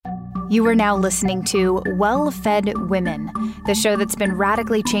You are now listening to Well-Fed Women, the show that's been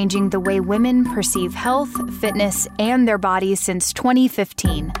radically changing the way women perceive health, fitness, and their bodies since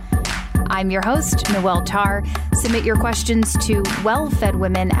 2015. I'm your host, Noelle Tarr. Submit your questions to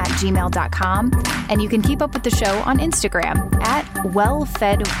wellfedwomen@gmail.com, and you can keep up with the show on Instagram at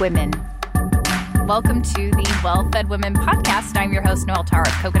wellfedwomen. Welcome to the Well-Fed Women podcast. I'm your host, Noelle Tarr of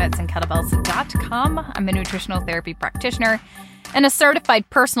coconutsandkettlebells.com. I'm a nutritional therapy practitioner and a certified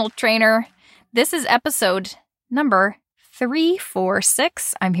personal trainer. This is episode number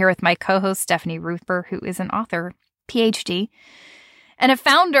 346. I'm here with my co-host, Stephanie Ruthber, who is an author, PhD, and the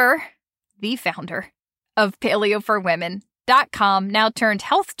founder of PaleoForWomen.com, now turned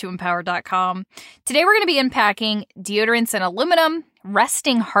health2empower.com. Today we're going to be unpacking deodorants and aluminum,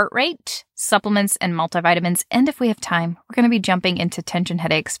 resting heart rate, supplements, and multivitamins. And if we have time, we're going to be jumping into tension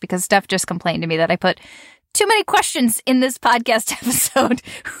headaches because Steph just complained to me that I put too many questions in this podcast episode.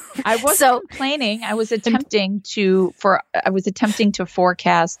 I wasn't complaining. I was attempting to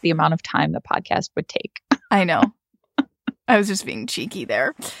forecast the amount of time the podcast would take. I know. I was just being cheeky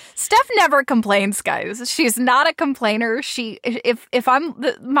there. Steph never complains, guys. She's not a complainer.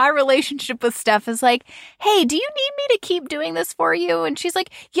 My relationship with Steph is like, hey, do you need me to keep doing this for you? And she's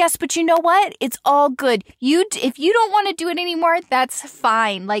like, yes, but you know what? It's all good. If you don't want to do it anymore, that's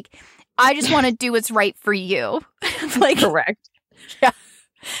fine. Like, I just want to do what's right for you. Like, correct. Yeah.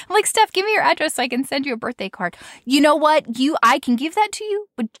 I'm like, Steph, give me your address so I can send you a birthday card. You know what? I can give that to you,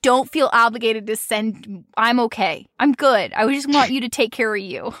 but don't feel obligated to send. I'm okay. I'm good. I just want you to take care of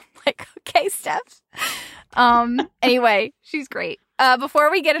you. Like, okay, Steph. Anyway, she's great.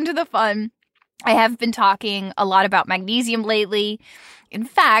 Before we get into the fun, I have been talking a lot about magnesium lately. In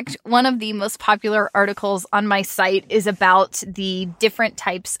fact, one of the most popular articles on my site is about the different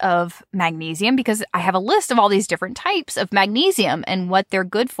types of magnesium because I have a list of all these different types of magnesium and what they're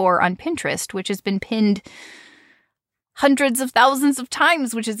good for on Pinterest, which has been pinned hundreds of thousands of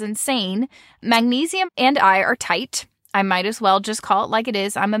times, which is insane. Magnesium and I are tight. I might as well just call it like it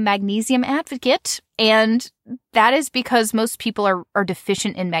is. I'm a magnesium advocate, and that is because most people are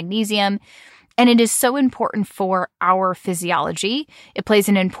deficient in magnesium. And it is so important for our physiology. It plays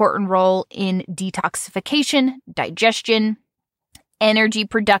an important role in detoxification, digestion, energy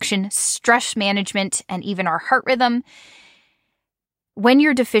production, stress management, and even our heart rhythm. When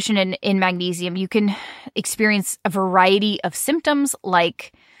you're deficient in magnesium, you can experience a variety of symptoms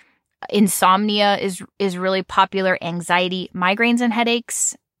like insomnia is really popular, anxiety, migraines and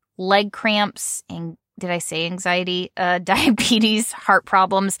headaches, leg cramps, and did I say anxiety? Diabetes, heart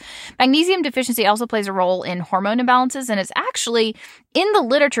problems. Magnesium deficiency also plays a role in hormone imbalances, and it's actually in the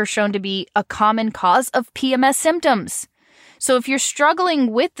literature shown to be a common cause of PMS symptoms. So if you're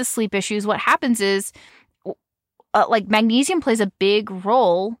struggling with the sleep issues, what happens is magnesium plays a big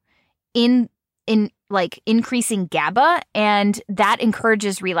role in increasing GABA, and that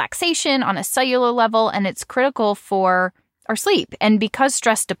encourages relaxation on a cellular level, and it's critical for our sleep. And because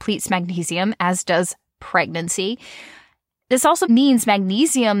stress depletes magnesium, as does pregnancy, this also means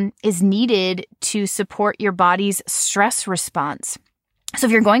magnesium is needed to support your body's stress response. So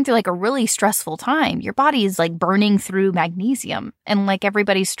if you're going through a really stressful time, your body is burning through magnesium, and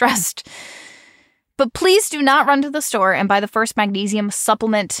everybody's stressed. But please do not run to the store and buy the first magnesium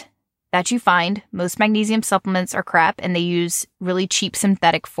supplement that you find. Most magnesium supplements are crap, and they use really cheap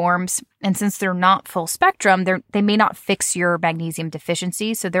synthetic forms. And since they're not full spectrum, they may not fix your magnesium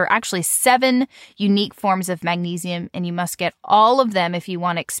deficiency. So there are actually 7 unique forms of magnesium, and you must get all of them if you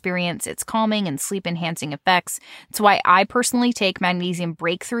want to experience its calming and sleep-enhancing effects. That's why I personally take Magnesium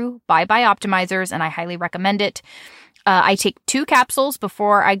Breakthrough by Bioptimizers, and I highly recommend it. I take 2 capsules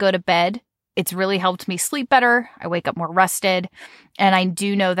before I go to bed. It's really helped me sleep better. I wake up more rested. And I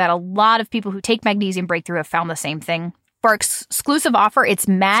do know that a lot of people who take Magnesium Breakthrough have found the same thing. For our exclusive offer, it's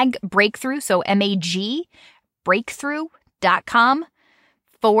Mag Breakthrough, so MAG,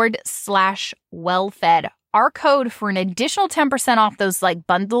 breakthrough.com/wellfed. Our code for an additional 10% off those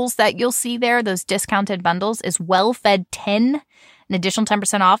bundles that you'll see there, those discounted bundles, is WellFed10. An additional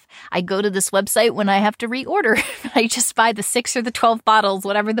 10% off. I go to this website when I have to reorder. I just buy the 6 or the 12 bottles,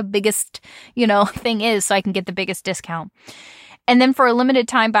 whatever the biggest, thing is, so I can get the biggest discount. And then for a limited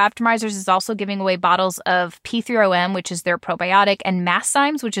time, Bioptimizers is also giving away bottles of P3OM, which is their probiotic, and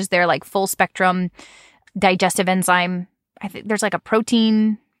Masszymes, which is their full spectrum digestive enzyme. I think there's a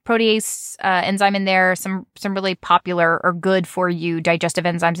protease enzyme in there, some really popular or good for you digestive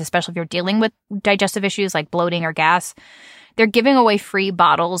enzymes, especially if you're dealing with digestive issues like bloating or gas. They're giving away free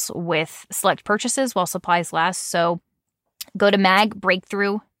bottles with select purchases while supplies last. So go to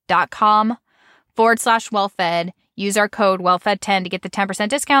magbreakthrough.com/wellfed. use our code WellFed10 to get the 10%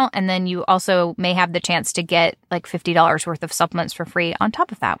 discount. And then you also may have the chance to get like $50 worth of supplements for free on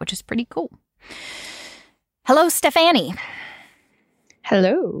top of that, which is pretty cool. Hello, Stefani.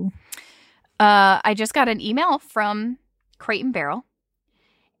 Hello. I just got an email from Crate and Barrel.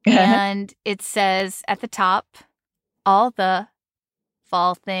 And it says at the top, all the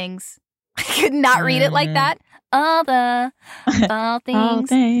fall things. I could not read it like that. All the fall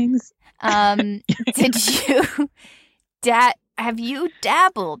things. All things. Did you have you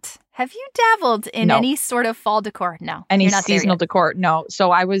dabbled? Have you dabbled in any sort of fall decor? No. Any seasonal decor? No.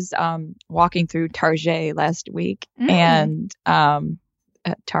 So I was walking through Target last week and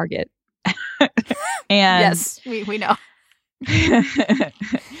at Target. And yes, we know.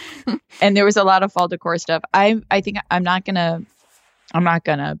 And there was a lot of fall decor stuff. I think I'm not gonna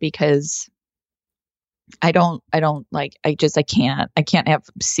because I can't have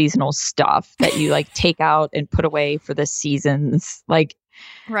seasonal stuff that you like take out and put away for the seasons. Like,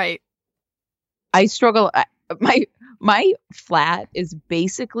 right. I struggle. My flat is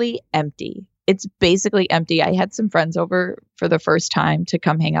basically empty. It's basically empty. I had some friends over for the first time to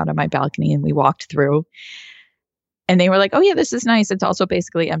come hang out on my balcony, and we walked through. And they were like, "Oh yeah, this is nice. It's also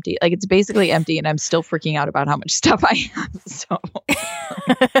basically empty. Like it's basically empty." And I'm still freaking out about how much stuff I have. So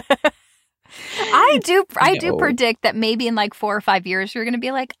I do predict that maybe in like 4 or 5 years you're going to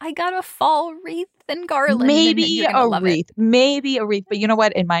be like, "I got a fall wreath and garland." Maybe a wreath. But you know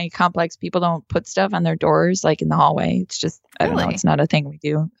what? In my complex, people don't put stuff on their doors like in the hallway. It's just I don't know. It's not a thing we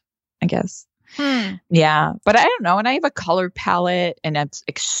do, I guess. Yeah, but I don't know. And I have a color palette, and that's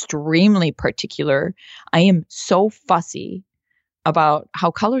extremely particular. I am so fussy about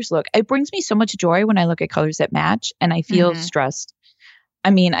how colors look. It brings me so much joy when I look at colors that match, and I feel stressed.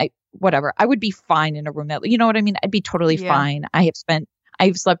 I mean, whatever. I would be fine in a room that, you know what I mean? I'd be totally fine. I've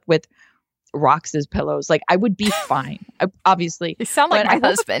slept with rocks as pillows. Like I would be fine. Obviously. You sound like my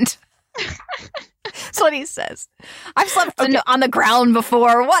husband. That's what he says. I've slept on the ground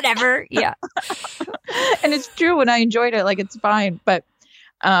before, whatever. Yeah. And it's true, and I enjoyed it. Like it's fine. But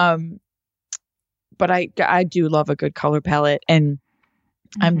I do love a good color palette, and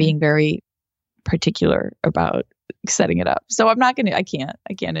I'm being very particular about setting it up. So I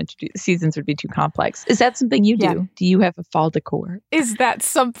can't introduce, seasons would be too complex. Is that something you do? Yeah. Do you have a fall decor? Is that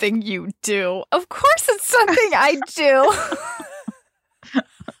something you do? Of course it's something I do.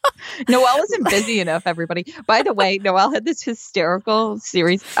 Noelle isn't busy enough, everybody. By the way, Noelle had this hysterical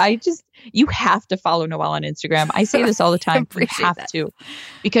series. You have to follow Noelle on Instagram. I say this all the time. You have to,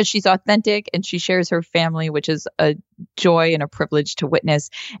 because she's authentic and she shares her family, which is a joy and a privilege to witness.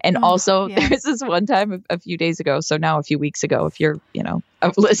 And there's this one time a few days ago, so now a few weeks ago, if you're,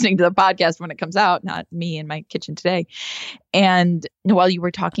 listening to the podcast when it comes out, not me in my kitchen today. And Noelle, you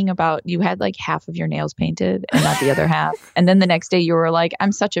were talking about, you had like half of your nails painted and not the other half. And then the next day you were like,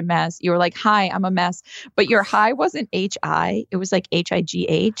 "I'm such a mess." You were like, "Hi, I'm a mess." But your hi wasn't H-I, it was like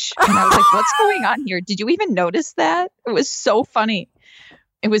H-I-G-H. And I was like, "What's going on here?" Did you even notice that? It was so funny.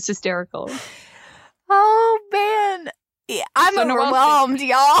 It was hysterical. Oh man. Yeah, I'm overwhelmed,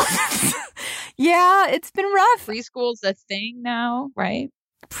 y'all. Yeah, it's been rough. Preschool's a thing now, right?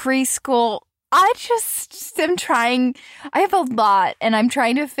 Preschool. I just am trying. I have a lot, and I'm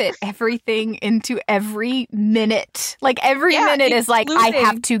trying to fit everything into every minute. Like every minute is like, I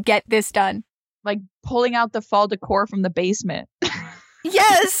have to get this done. Like pulling out the fall decor from the basement.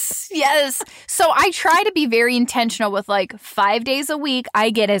 Yes. So I try to be very intentional with like 5 days a week. I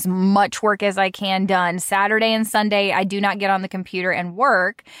get as much work as I can done. Saturday and Sunday, I do not get on the computer and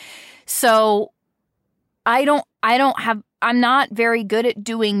work. So I'm not very good at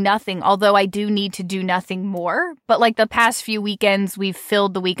doing nothing, although I do need to do nothing more. But like the past few weekends, we've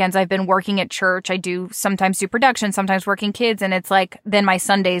filled the weekends. I've been working at church. I do sometimes do production, sometimes working kids. And it's like, then my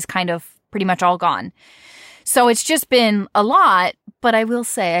Sunday's kind of pretty much all gone. So it's just been a lot, but I will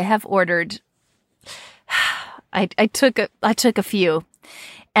say I have ordered, I took a few,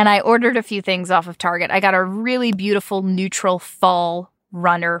 and I ordered a few things off of Target. I got a really beautiful neutral fall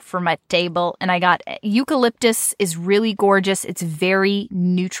runner for my table, and I got eucalyptus is really gorgeous. It's very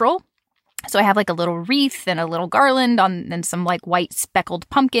neutral. So I have like a little wreath and a little garland and some like white speckled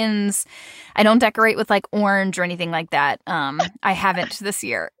pumpkins. I don't decorate with like orange or anything like that. I haven't this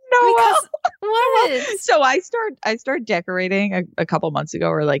year. No. What? So I start decorating a couple months ago,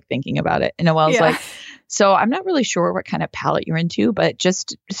 or like thinking about it. And Noelle's like, "So I'm not really sure what kind of palette you're into, but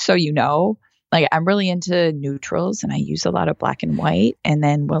just so you know, like I'm really into neutrals, and I use a lot of black and white, and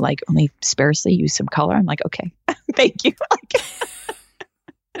then we'll like only sparsely use some color." I'm like, "Okay, thank you." Like,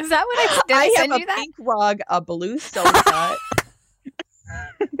 is that what I have? A pink rug, a blue sofa.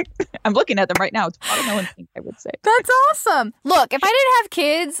 I'm looking at them right now. It's watermelon pink, I would say. That's awesome. Look, if I didn't have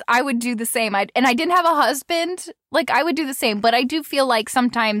kids, I would do the same. And I didn't have a husband, like I would do the same. But I do feel like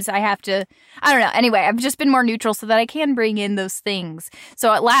sometimes I have to, I don't know. Anyway, I've just been more neutral so that I can bring in those things. So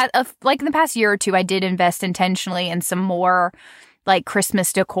like in the past year or two, I did invest intentionally in some more like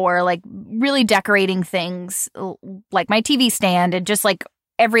Christmas decor, like really decorating things like my TV stand and just like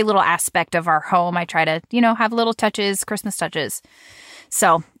every little aspect of our home. I try to, have little touches, Christmas touches.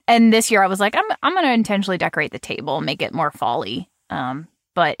 So, and this year I was like, I'm going to intentionally decorate the table and make it more fall-y.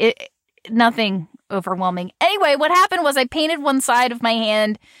 But nothing overwhelming. Anyway, what happened was I painted one side of my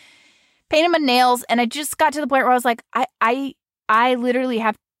hand, painted my nails, and I just got to the point where I was like, I literally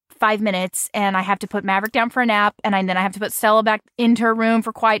have 5 minutes and I have to put Maverick down for a nap, and then I have to put Stella back into her room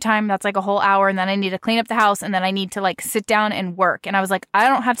for quiet time. That's like a whole hour, and then I need to clean up the house, and then I need to like sit down and work. And I was like, I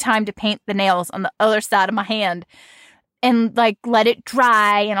don't have time to paint the nails on the other side of my hand and like let it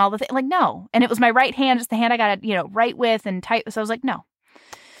dry and all the things. Like, no. And it was my right hand, just the hand I got to, write with and type. So I was like, no.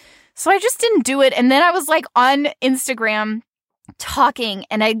 So I just didn't do it. And then I was like on Instagram talking,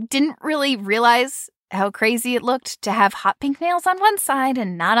 and I didn't really realize how crazy it looked to have hot pink nails on one side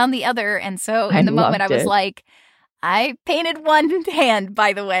and not on the other. And so in the moment I was like, I painted one hand,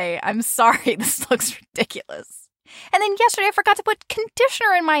 by the way. I'm sorry. This looks ridiculous. And then yesterday I forgot to put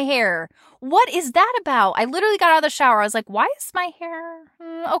conditioner in my hair. What is that about? I literally got out of the shower. I was like, why is my hair?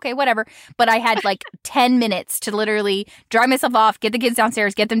 Okay, whatever. But I had like 10 minutes to literally dry myself off, get the kids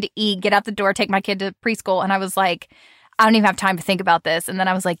downstairs, get them to eat, get out the door, take my kid to preschool. And I was like, I don't even have time to think about this. And then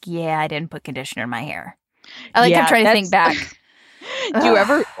I was like, yeah, I didn't put conditioner in my hair. I kept trying to think back. Do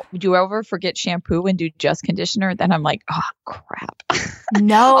you ever forget shampoo and do just conditioner? Then I'm like, oh crap.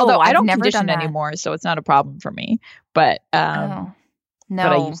 No, although I don't never condition anymore, so it's not a problem for me. But no,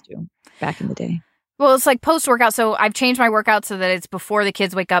 but I used to back in the day. Well, it's like post-workout. So I've changed my workout so that it's before the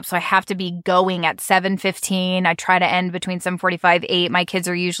kids wake up. So I have to be going at 7:15. I try to end between 7:45, 8. My kids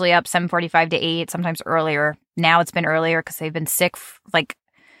are usually up 7:45 to 8, sometimes earlier. Now it's been earlier because they've been sick like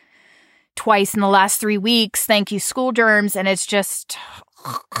twice in the last 3 weeks. Thank you, school germs. And it's just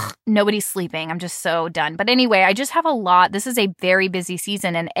nobody's sleeping. I'm just so done. But anyway, I just have a lot. This is a very busy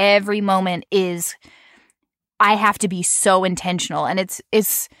season, and every moment I have to be so intentional, and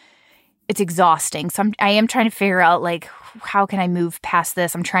it's exhausting. So I am trying to figure out like, how can I move past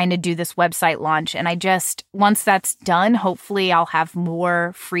this? I'm trying to do this website launch, and once that's done, hopefully I'll have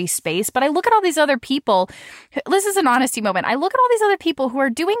more free space. But I look at all these other people. This is an honesty moment. I look at all these other people who are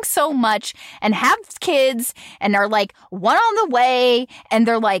doing so much and have kids and are like one on the way, and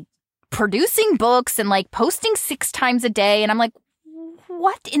they're like producing books and like posting 6 times a day. And I'm like,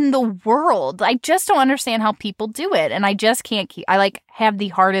 what in the world? I just don't understand how people do it. And I just can't I have the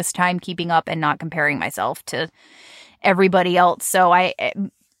hardest time keeping up and not comparing myself to everybody else. So I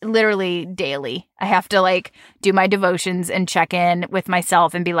literally daily, I have to like do my devotions and check in with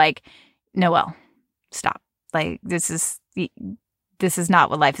myself and be like, Noelle, stop. Like, this is not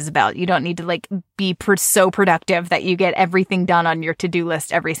what life is about. You don't need to like be so productive that you get everything done on your to-do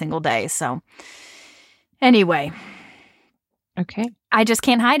list every single day. So anyway. Okay. I just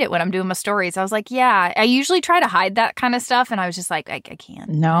can't hide it when I'm doing my stories. I was like, yeah, I usually try to hide that kind of stuff. And I was just like, I can't.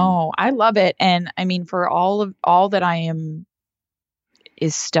 No, I love it. And I mean, for all that I am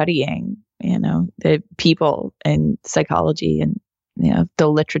is studying, the people and psychology and, the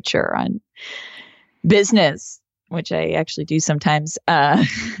literature on business, which I actually do sometimes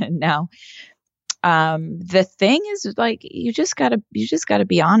now. The thing is like, you just gotta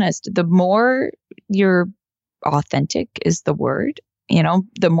be honest. The more you're authentic is the word,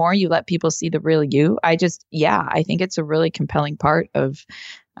 the more you let people see the real you. I think it's a really compelling part of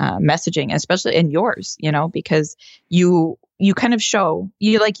messaging, especially in yours, because you kind of show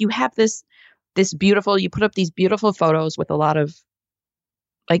you have this beautiful, you put up these beautiful photos with a lot of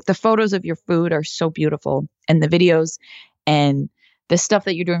like the photos of your food are so beautiful, and the videos and the stuff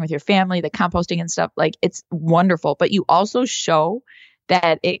that you're doing with your family, the composting and stuff, like it's wonderful. But you also show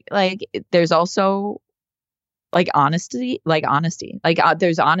that there's also honesty,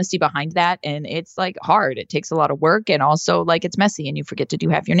 there's honesty behind that. And it's like hard. It takes a lot of work, and also like it's messy, and you forget to do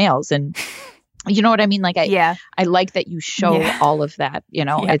half your nails, and you know what I mean? Like I like that you show all of that,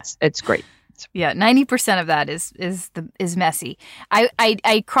 it's great. Yeah. 90% of that is messy. I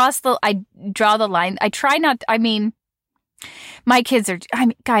draw the line. I try not, my kids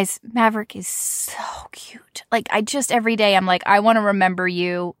guys, Maverick is so cute. Like every day I'm like, I want to remember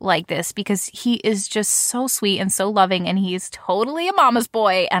you like this, because he is just so sweet and so loving, and he is totally a mama's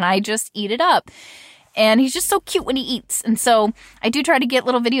boy, and I just eat it up. And he's just so cute when he eats. And so I do try to get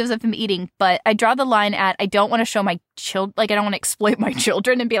little videos of him eating, but I draw the line at I don't want to show my children, like I don't want to exploit my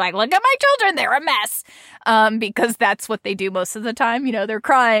children and be like, look at my children, they're a mess. Because that's what they do most of the time. You know, they're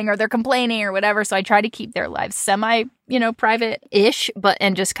crying or they're complaining or whatever. So I try to keep their lives semi, private-ish,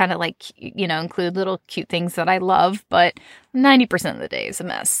 and just kind of like, include little cute things that I love. But 90% of the day is a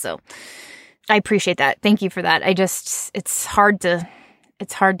mess. So I appreciate that. Thank you for that. It's hard to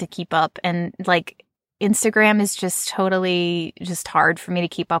keep up. And like, Instagram is just totally just hard for me to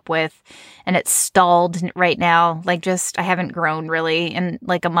keep up with, and it's stalled right now. Like, just I haven't grown really in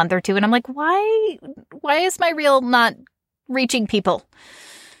like a month or two, and I'm like, why is my reel not reaching people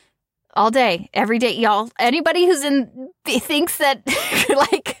all day, every day, y'all? Anybody who's thinks that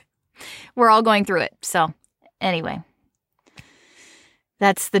like we're all going through it. So anyway,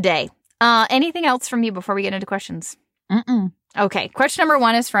 that's the day. Anything else from you before we get into questions? Okay, question number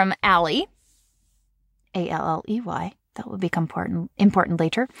 1 is from Allie. Alley. That will become important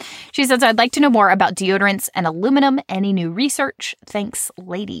later. She says, I'd like to know more about deodorants and aluminum. Any new research? Thanks,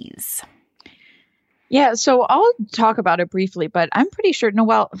 ladies. Yeah, so I'll talk about it briefly, but I'm pretty sure,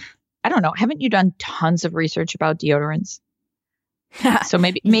 Noelle, I don't know. Haven't you done tons of research about deodorants? So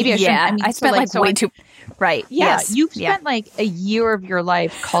maybe I should. Yeah, I spent way too. Right. Yeah, yes. You've spent like a year of your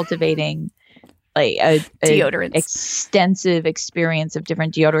life cultivating like a deodorants, extensive experience of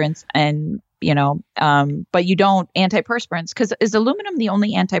different deodorants, and but you don't antiperspirants, because is aluminum the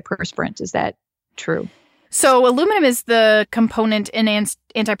only antiperspirant? Is that true? So aluminum is the component in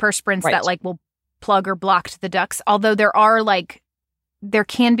antiperspirants that like will plug or block the ducts. Although there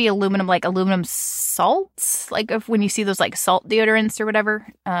can be aluminum, like aluminum salts, like when you see those like salt deodorants or whatever.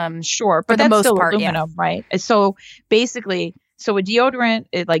 Sure, but for the most still part, aluminum, right? So basically, a deodorant,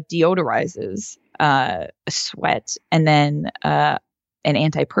 it like deodorizes sweat, and then an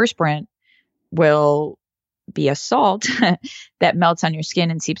antiperspirant will be a salt that melts on your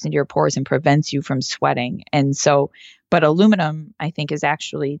skin and seeps into your pores and prevents you from sweating. And so, but aluminum, I think, is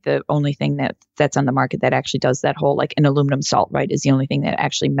actually the only thing that's on the market that actually does that whole, like an aluminum salt, right, is the only thing that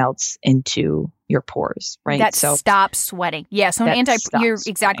actually melts into your pores, right? That stops sweating. Yeah, so you're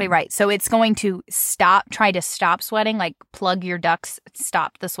exactly right. So it's going to try to stop sweating, like plug your ducts,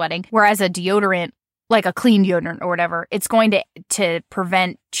 stop the sweating. Whereas a deodorant, like a clean deodorant or whatever, it's going to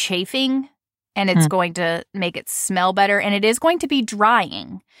prevent chafing, and it's going to make it smell better, and it is going to be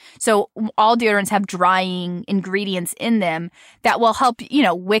drying. So all deodorants have drying ingredients in them that will help,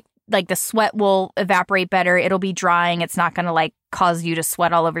 wick, like the sweat will evaporate better. It'll be drying. It's not going to like cause you to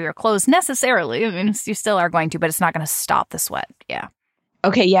sweat all over your clothes necessarily. I mean, you still are going to, but it's not going to stop the sweat. Yeah.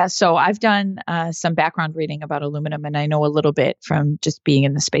 Okay. Yeah. So I've done some background reading about aluminum, and I know a little bit from just being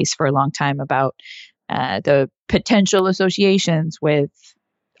in the space for a long time about the potential associations with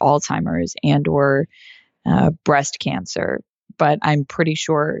Alzheimer's and or breast cancer. But I'm pretty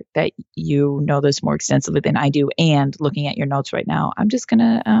sure that you know this more extensively than I do. And looking at your notes right now, I'm just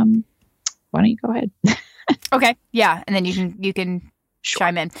gonna why don't you go ahead? Okay. Yeah. And then you can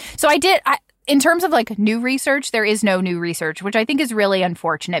chime in. So in terms of like new research, there is no new research, which I think is really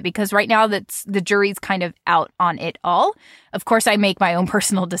unfortunate, because right now the jury's kind of out on it all. Of course, I make my own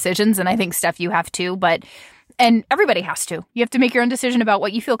personal decisions, and I think, Steph, you have too, and everybody has to. You have to make your own decision about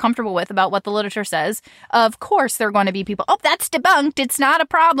what you feel comfortable with, about what the literature says. Of course, there are going to be people, that's debunked. It's not a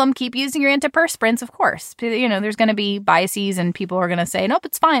problem. Keep using your antiperspirants. Of course, there's going to be biases, and people are going to say, nope,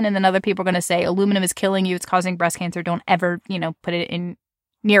 it's fine. And then other people are going to say, aluminum is killing you. It's causing breast cancer. Don't ever, put it in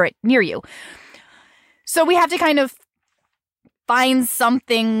near you. So we have to kind of find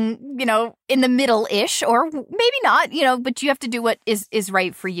something, in the middle-ish, or maybe not, but you have to do what is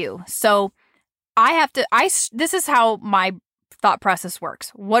right for you. So this is how my thought process works.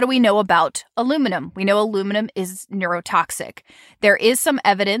 What do we know about aluminum? We know aluminum is neurotoxic. There is some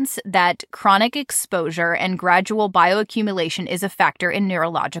evidence that chronic exposure and gradual bioaccumulation is a factor in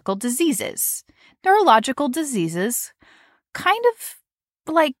neurological diseases. Neurological diseases kind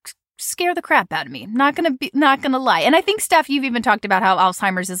of like scare the crap out of me. Not gonna lie. And I think, Steph, you've even talked about how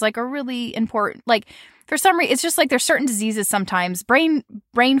Alzheimer's is like a really important, like, for some reason, it's just like there's certain diseases sometimes, brain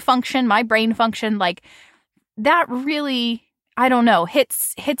function, my brain function, like that really, I don't know,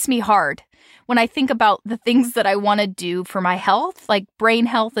 hits me hard when I think about the things that I want to do for my health. Like brain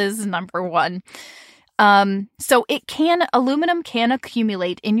health is number one. So aluminum can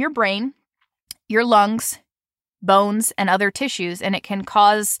accumulate in your brain, your lungs, bones, and other tissues, and it can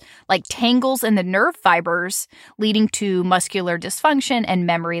cause like tangles in the nerve fibers, leading to muscular dysfunction and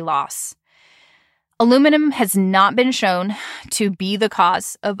memory loss. Aluminum has not been shown to be the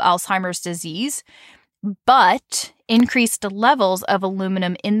cause of Alzheimer's disease, But increased levels of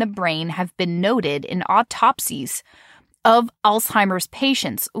aluminum in the brain have been noted in autopsies of Alzheimer's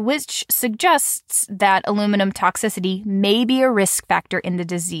patients, which suggests that aluminum toxicity may be a risk factor in the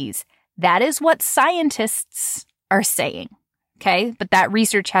disease. That is what scientists are saying. Okay, but that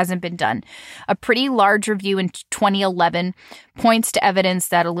research hasn't been done. A pretty large review in 2011 points to evidence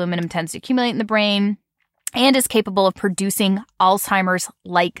that aluminum tends to accumulate in the brain and is capable of producing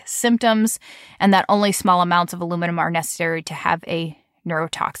Alzheimer's-like symptoms, and that only small amounts of aluminum are necessary to have a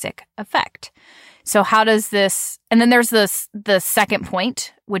neurotoxic effect. So how does this, and then there's the second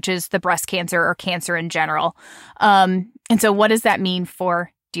point, which is the breast cancer or cancer in general. And so what does that mean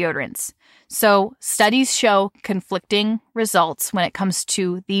for deodorants? So studies show conflicting results when it comes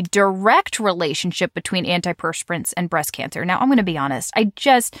to the direct relationship between antiperspirants and breast cancer. Now, I'm going to be honest.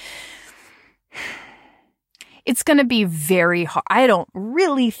 It's going to be very hard. I don't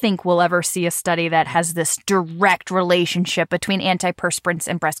really think we'll ever see a study that has this direct relationship between antiperspirants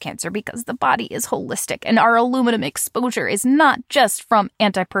and breast cancer because the body is holistic and our aluminum exposure is not just from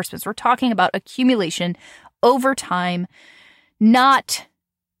antiperspirants. We're talking about accumulation over time, not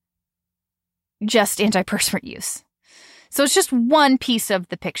just antiperspirant use. So it's just one piece of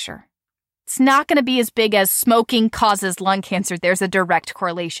the picture. It's not going to be as big as smoking causes lung cancer. There's a direct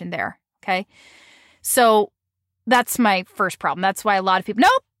correlation there. Okay. So that's my first problem. That's why a lot of people,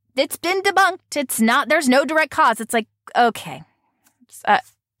 nope, it's been debunked. It's not, there's no direct cause. It's like, okay,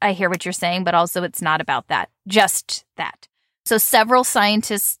 I hear what you're saying, but also it's not about that, just that. So several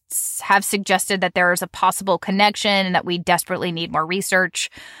scientists have suggested that there is a possible connection and that we desperately need more research.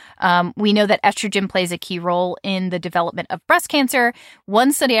 We know that estrogen plays a key role in the development of breast cancer.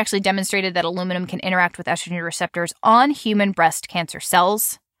 One study actually demonstrated that aluminum can interact with estrogen receptors on human breast cancer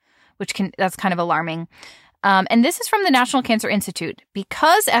cells, that's kind of alarming. And this is from the National Cancer Institute.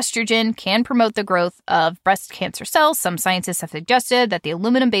 Because estrogen can promote the growth of breast cancer cells, some scientists have suggested that the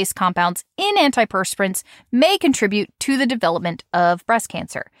aluminum-based compounds in antiperspirants may contribute to the development of breast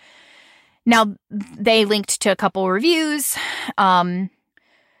cancer. Now, they linked to a couple reviews,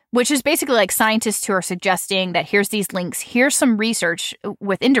 which is basically like scientists who are suggesting that here's these links, here's some research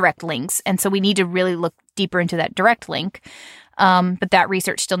with indirect links, and so we need to really look deeper into that direct link. But that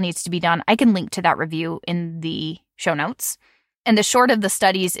research still needs to be done. I can link to that review in the show notes. And the short of the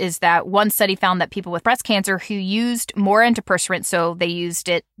studies is that one study found that people with breast cancer who used more antiperspirant, so they used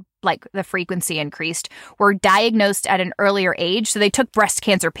it like the frequency increased, were diagnosed at an earlier age. So they took breast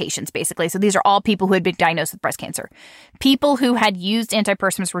cancer patients, basically. So these are all people who had been diagnosed with breast cancer. People who had used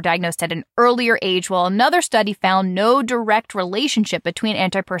antiperspirants were diagnosed at an earlier age, while another study found no direct relationship between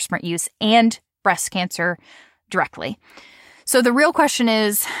antiperspirant use and breast cancer directly. So the real question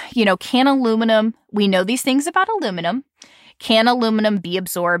is, can aluminum, we know these things about aluminum, can aluminum be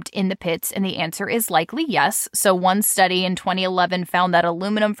absorbed in the pits? And the answer is likely yes. So one study in 2011 found that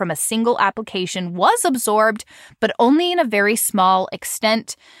aluminum from a single application was absorbed, but only in a very small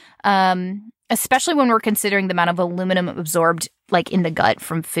extent, especially when we're considering the amount of aluminum absorbed like in the gut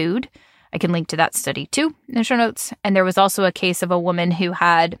from food. I can link to that study too in the show notes. And there was also a case of a woman who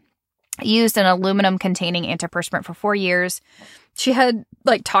had used an aluminum-containing antiperspirant for 4 years. She had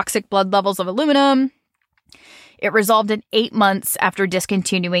toxic blood levels of aluminum. It resolved in 8 months after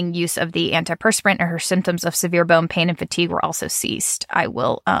discontinuing use of the antiperspirant, and her symptoms of severe bone pain and fatigue were also ceased. I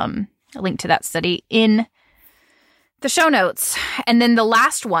will link to that study in the show notes. And then the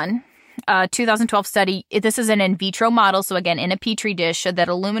last one, 2012 study, this is an in vitro model, so again, in a petri dish, showed that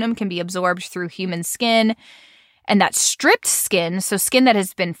aluminum can be absorbed through human skin. And that stripped skin, so skin that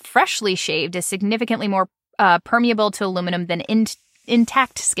has been freshly shaved, is significantly more permeable to aluminum than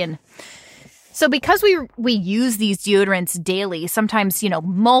intact skin. So because we use these deodorants daily, sometimes,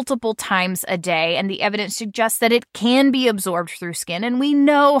 multiple times a day, and the evidence suggests that it can be absorbed through skin, and we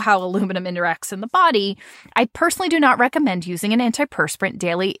know how aluminum interacts in the body, I personally do not recommend using an antiperspirant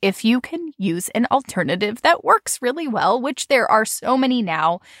daily if you can use an alternative that works really well, which there are so many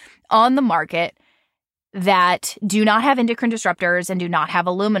now on the market that do not have endocrine disruptors and do not have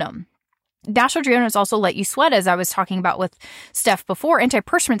aluminum. Natural deodorants also let you sweat, as I was talking about with Steph before.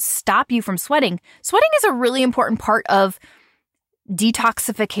 Antiperspirants stop you from sweating. Sweating is a really important part of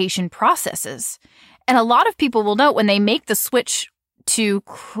detoxification processes. And a lot of people will note when they make the switch to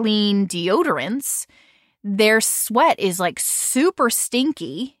clean deodorants, their sweat is super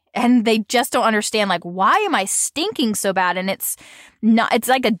stinky. And they just don't understand, why am I stinking so bad? And it's not, there's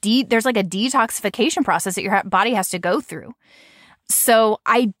a detoxification process that your body has to go through. So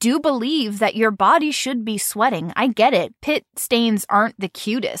I do believe that your body should be sweating. I get it. Pit stains aren't the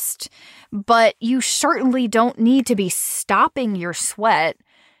cutest, but you certainly don't need to be stopping your sweat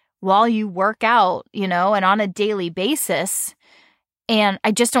while you work out, and on a daily basis. And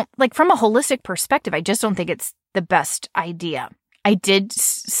I just don't, like, from a holistic perspective, I just don't think it's the best idea.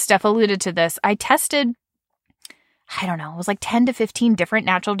 Steph alluded to this. I tested, I don't know, it was like 10 to 15 different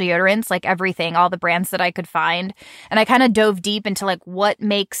natural deodorants, like everything, all the brands that I could find. And I kind of dove deep into like why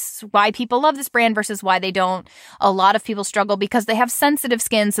people love this brand versus why they don't. A lot of people struggle because they have sensitive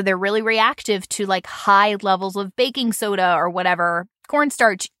skin, so they're really reactive to like high levels of baking soda or whatever,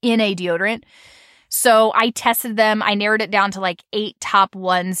 cornstarch in a deodorant. So I tested them. I narrowed it down to like 8 top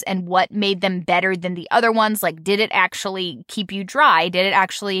ones and what made them better than the other ones. Like, did it actually keep you dry? Did it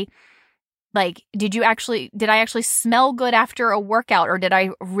actually, like, did I actually smell good after a workout? Or did I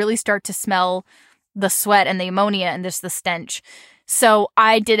really start to smell the sweat and the ammonia and the stench? So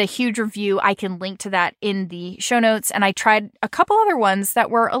I did a huge review. I can link to that in the show notes. And I tried a couple other ones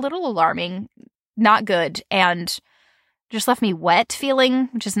that were a little alarming, not good, and just left me wet feeling,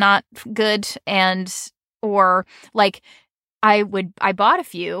 which is not good. Or like I bought a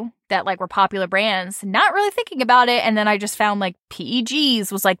few that like were popular brands, not really thinking about it. And then I just found like PEGs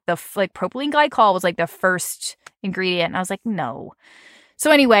was like propylene glycol was like the first ingredient. And I was like, no.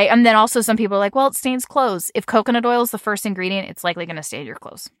 So anyway, and then also some people are like, well, it stains clothes. If coconut oil is the first ingredient, it's likely going to stain your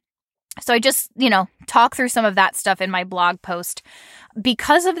clothes. So I just, talk through some of that stuff in my blog post.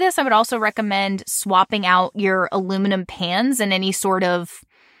 Because of this, I would also recommend swapping out your aluminum pans and any sort of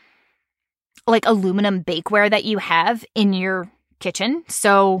like aluminum bakeware that you have in your kitchen.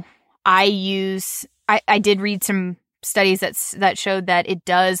 So I did read some studies that showed that it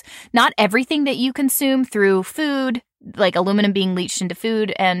does not everything that you consume through food, like aluminum being leached into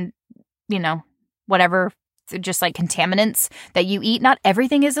food and, whatever, just like contaminants that you eat. Not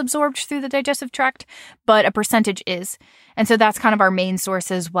everything is absorbed through the digestive tract, but a percentage is. And so that's kind of our main source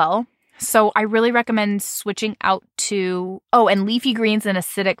as well. So I really recommend switching out to, and leafy greens and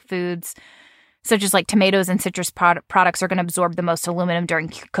acidic foods, such as like tomatoes and citrus products are going to absorb the most aluminum during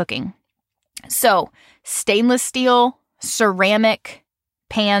cooking. So stainless steel, ceramic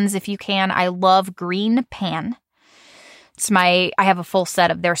pans, if you can. I love Green Pan. I have a full set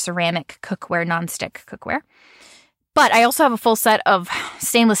of their ceramic cookware, nonstick cookware. But I also have a full set of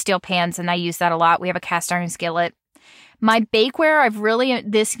stainless steel pans, and I use that a lot. We have a cast iron skillet. My bakeware, I've really,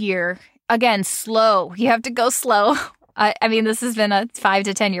 this year, again, slow. You have to go slow. I mean, this has been a 5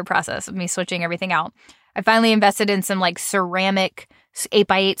 to 10 year process of me switching everything out. I finally invested in some like ceramic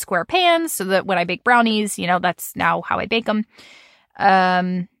 8x8 square pans so that when I bake brownies, that's now how I bake them.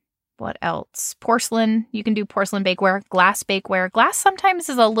 What else? Porcelain. You can do porcelain bakeware, glass bakeware. Glass sometimes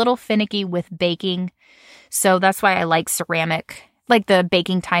is a little finicky with baking. So that's why I like ceramic. Like the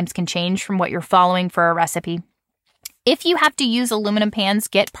baking times can change from what you're following for a recipe. If you have to use aluminum pans,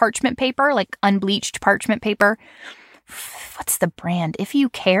 get parchment paper, like unbleached parchment paper. What's the brand? If You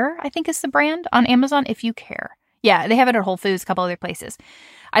Care, I think is the brand on Amazon. If You Care. Yeah, they have it at Whole Foods, a couple other places.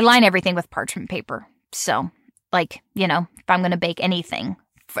 I line everything with parchment paper. So, like, if I'm going to bake anything,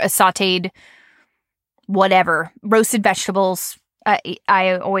 sauteed, whatever, roasted vegetables,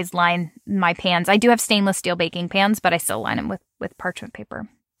 I always line my pans. I do have stainless steel baking pans, but I still line them with parchment paper.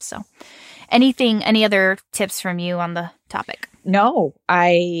 So any other tips from you on the topic? No,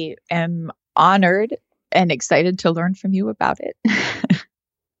 I am honored and excited to learn from you about it.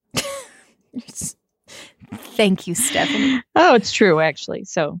 Thank you, Stephanie. Oh, it's true, actually.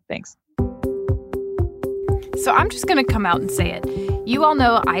 So thanks. So I'm just going to come out and say it. You all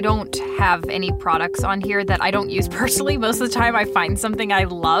know I don't have any products on here that I don't use personally. Most of the time I find something I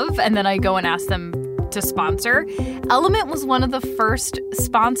love and then I go and ask them to sponsor. Element was one of the first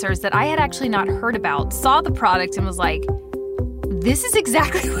sponsors that I had actually not heard about. Saw the product and was like, this is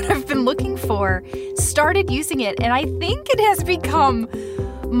exactly what I've been looking for. Started using it, and I think it has become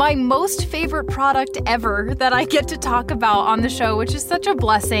my most favorite product ever that I get to talk about on the show, which is such a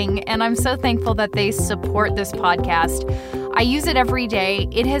blessing. And I'm so thankful that they support this podcast. I use it every day.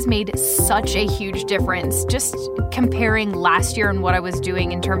 It has made such a huge difference just comparing last year and what I was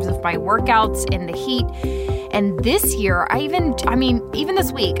doing in terms of my workouts in the heat. And this year, even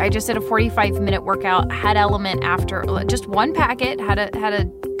this week, I just did a 45-minute workout, had Element after, just one packet, had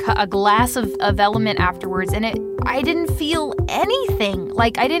a glass of Element afterwards, and I didn't feel anything.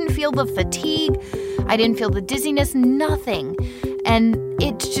 Like, I didn't feel the fatigue, I didn't feel the dizziness, nothing. And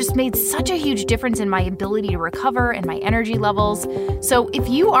it just made such a huge difference in my ability to recover and my energy levels. So if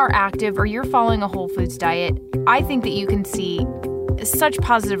you are active or you're following a whole foods diet, I think that you can see such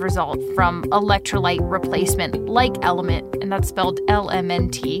positive result from electrolyte replacement like Element, and that's spelled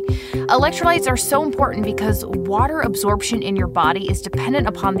LMNT. Electrolytes are so important because water absorption in your body is dependent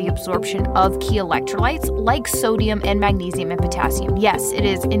upon the absorption of key electrolytes like sodium and magnesium and potassium. Yes, it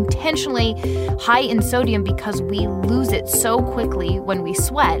is intentionally high in sodium because we lose it so quickly when we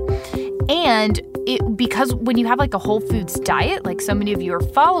sweat. And because when you have like a whole foods diet, like so many of you are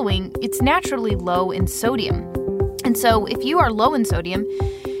following, it's naturally low in sodium. And so if you are low in sodium,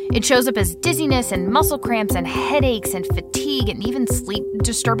 it shows up as dizziness and muscle cramps and headaches and fatigue and even sleep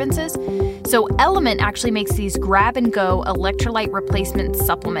disturbances. So Element actually makes these grab-and-go electrolyte replacement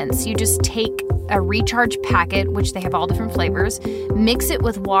supplements. You just take a recharge packet, which they have all different flavors, mix it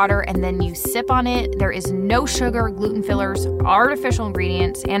with water, and then you sip on it. There is no sugar, gluten fillers, artificial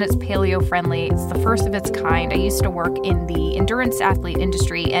ingredients, and it's paleo-friendly. It's the first of its kind. I used to work in the endurance athlete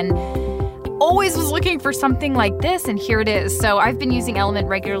industry and always was looking for something like this, and here it is. So I've been using Element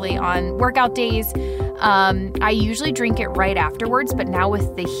regularly on workout days. I usually drink it right afterwards, but now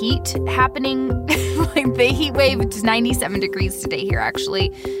with the heat happening, like the heat wave, it's 97 degrees today here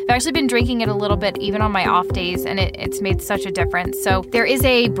actually. I've actually been drinking it a little bit even on my off days, and it's made such a difference. So there is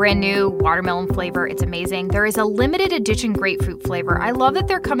a brand new watermelon flavor. It's amazing. There is a limited edition grapefruit flavor. I love that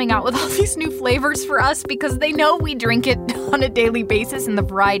they're coming out with all these new flavors for us because they know we drink it on a daily basis and the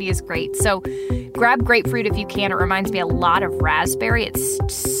variety is great. So grab grapefruit if you can. It reminds me a lot of raspberry. It's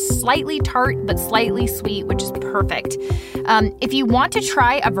slightly tart, but slightly sweet, which is perfect. If you want to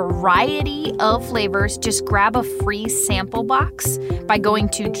try a variety of flavors, just grab a free sample box by going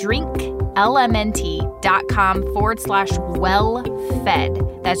to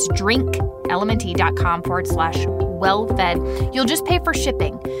drinklmnt.com/well-fed. That's drinklmnt.com/well-fed. You'll just pay for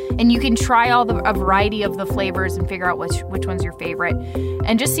shipping, and you can try a variety of the flavors and figure out which one's your favorite,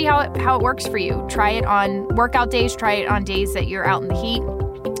 and just see how it works for you. Try it on workout days. Try it on days that you're out in the heat.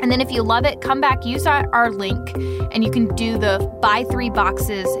 And then if you love it, come back, use our link, and you can do the buy 3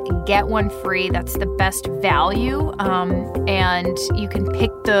 boxes, get 1 free. That's the best value, and you can pick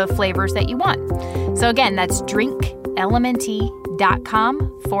the flavors that you want. So again, that's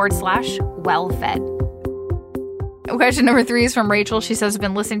drinklmnt.com/well-fed. Question number 3 is from Rachel. She says, I've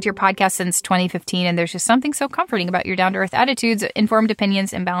been listening to your podcast since 2015, and there's just something so comforting about your down-to-earth attitudes, informed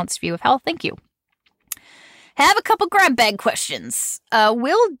opinions, and balanced view of health. Thank you. Have a couple grab bag questions.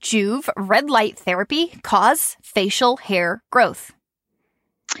 Will Joovv red light therapy cause facial hair growth?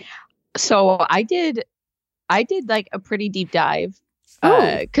 So I did like a pretty deep dive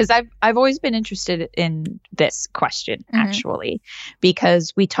because I've always been interested in this question actually,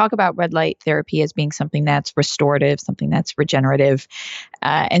 because we talk about red light therapy as being something that's restorative, something that's regenerative,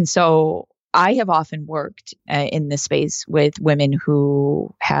 and so I have often worked in this space with women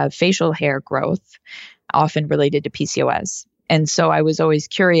who have facial hair growth, often related to PCOS. And so I was always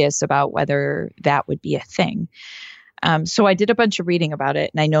curious about whether that would be a thing. So I did a bunch of reading about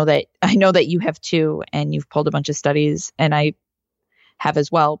it, and I know that you have too, and you've pulled a bunch of studies, and I have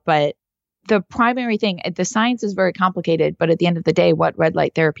as well. But the primary thing, the science is very complicated, but at the end of the day, what red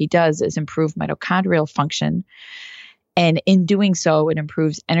light therapy does is improve mitochondrial function. And in doing so, it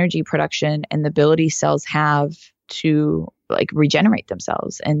improves energy production and the ability cells have to like regenerate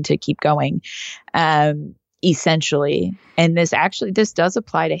themselves and to keep going, essentially. And this does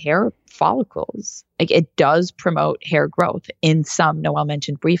apply to hair follicles. Like it does promote hair growth in some. Noelle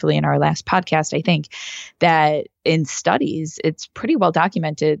mentioned briefly in our last podcast, I think, that in studies, it's pretty well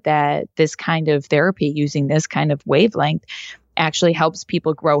documented that this kind of therapy using this kind of wavelength actually helps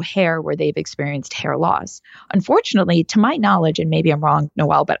people grow hair where they've experienced hair loss. Unfortunately, to my knowledge, and maybe I'm wrong,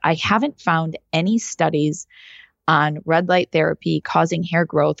 Noelle, but I haven't found any studies on red light therapy causing hair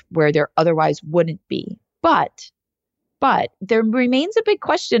growth where there otherwise wouldn't be. But there remains a big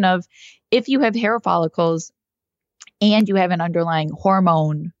question of if you have hair follicles and you have an underlying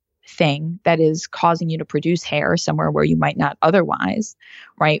hormone thing that is causing you to produce hair somewhere where you might not otherwise,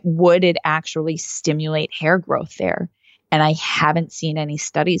 right? Would it actually stimulate hair growth there? And I haven't seen any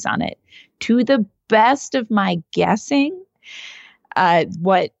studies on it. To the best of my guessing,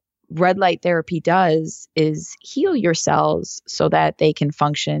 what red light therapy does is heal your cells so that they can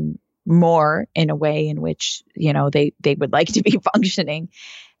function more in a way in which, they would like to be functioning.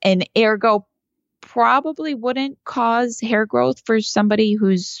 And ergo, probably wouldn't cause hair growth for somebody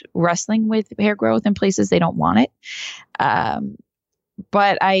who's wrestling with hair growth in places they don't want it.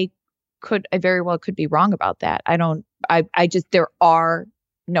 But I very well could be wrong about that. There are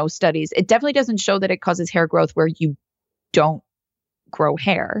no studies. It definitely doesn't show that it causes hair growth where you don't grow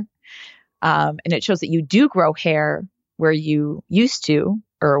hair. And it shows that you do grow hair where you used to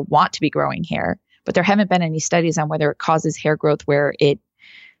or want to be growing hair, but there haven't been any studies on whether it causes hair growth where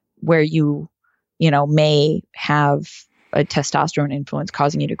you may have a testosterone influence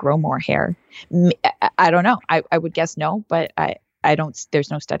causing you to grow more hair. I don't know. I would guess no, but I don't,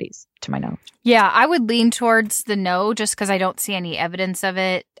 there's no studies to my knowledge. Yeah, I would lean towards the no just because I don't see any evidence of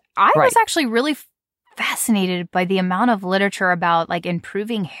it. I was actually really fascinated by the amount of literature about like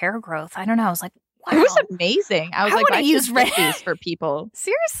improving hair growth. I don't know. I was like, wow. It was amazing. I was like, I use these for people.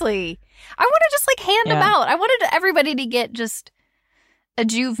 Seriously. I want to just like hand them out. I wanted everybody to get just a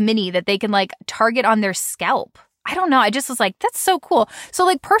Juve Mini that they can like target on their scalp. I don't know. I just was like, that's so cool. So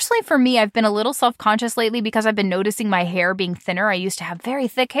like personally for me, I've been a little self-conscious lately because I've been noticing my hair being thinner. I used to have very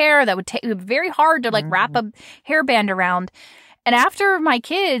thick hair that would take very hard to like wrap a hairband around. And after my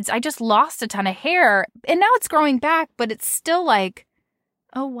kids, I just lost a ton of hair and now it's growing back, but it's still like,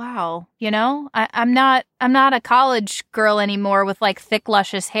 oh, wow. You know, I'm not a college girl anymore with like thick,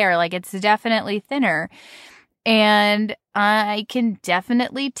 luscious hair. Like it's definitely thinner. And I can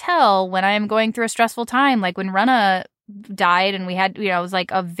definitely tell when I'm going through a stressful time, like when Rana died and we had, it was like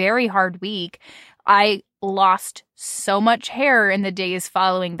a very hard week. I lost so much hair in the days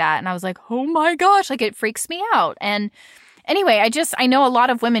following that. And I was like, oh my gosh, like it freaks me out. And anyway, I know a lot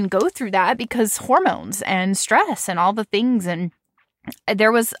of women go through that because hormones and stress and all the things. And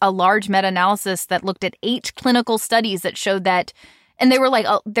there was a large meta-analysis that looked at 8 clinical studies that showed that. And they were like,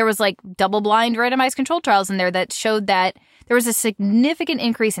 there was like double-blind randomized controlled trials in there that showed that there was a significant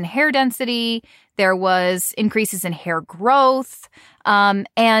increase in hair density. There was increases in hair growth. And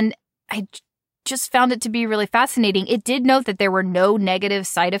I just found it to be really fascinating. It did note that there were no negative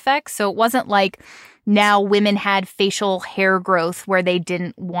side effects. So it wasn't like now women had facial hair growth where they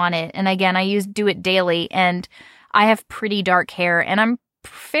didn't want it. And again, I do it daily and I have pretty dark hair and I'm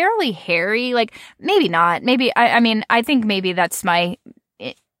fairly hairy, like maybe not. Maybe I think maybe that's my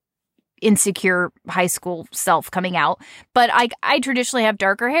insecure high school self coming out. But I traditionally have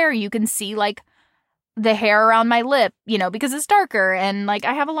darker hair. You can see like the hair around my lip, because it's darker, and like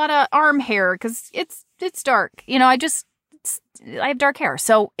I have a lot of arm hair because it's dark. I have dark hair,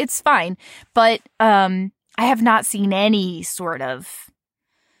 so it's fine. But I have not seen any sort of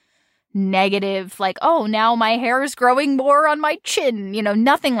negative, like, oh, now my hair is growing more on my chin,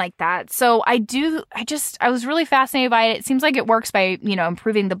 nothing like that. So I was really fascinated by it. It seems like it works by,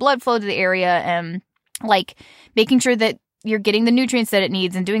 improving the blood flow to the area and like making sure that you're getting the nutrients that it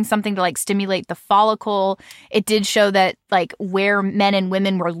needs and doing something to like stimulate the follicle. It did show that like where men and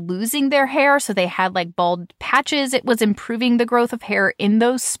women were losing their hair, so they had like bald patches, it was improving the growth of hair in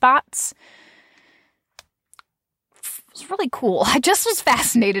those spots. It was really cool. I just was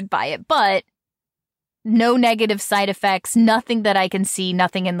fascinated by it, but no negative side effects, nothing that I can see,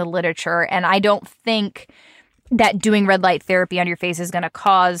 nothing in the literature. And I don't think that doing red light therapy on your face is going to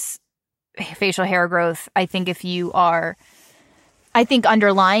cause facial hair growth. I think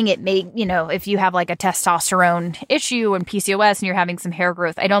underlying it may, if you have like a testosterone issue and PCOS and you're having some hair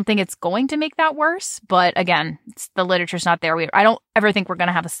growth, I don't think it's going to make that worse. But again, the literature's not there. I don't ever think we're going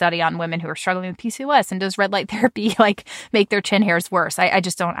to have a study on women who are struggling with PCOS and does red light therapy like make their chin hairs worse. I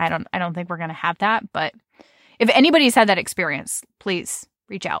don't think we're going to have that. But if anybody's had that experience, please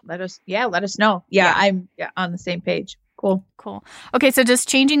reach out. Let us know. Yeah. I'm on the same page. Cool. Okay, so does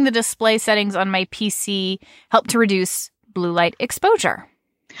changing the display settings on my PC help to reduce blue light exposure?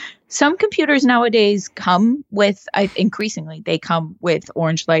 Some computers nowadays increasingly come with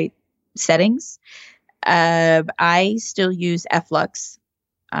orange light settings. I still use Flux,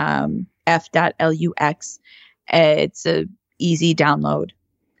 f.lux. It's a easy download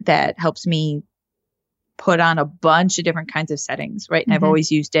that helps me put on a bunch of different kinds of settings, right? And I've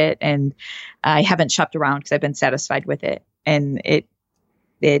always used it, and I haven't shopped around because I've been satisfied with it. And it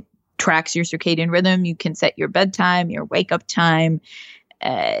tracks your circadian rhythm. You can set your bedtime, your wake up time,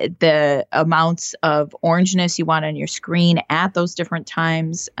 the amounts of orangeness you want on your screen at those different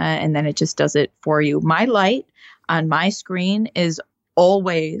times. And then it just does it for you. My light on my screen is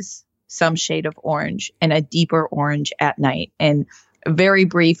always some shade of orange and a deeper orange at night, and very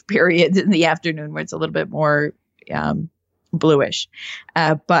brief periods in the afternoon where it's a little bit more bluish.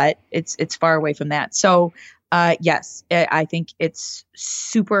 But it's far away from that. So yes, I think it's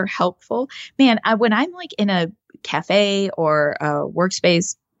super helpful. Man, when I'm like in a cafe or a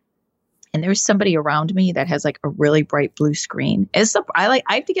workspace and there's somebody around me that has like a really bright blue screen, I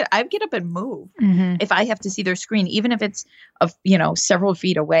have to get up and move if I have to see their screen, even if it's several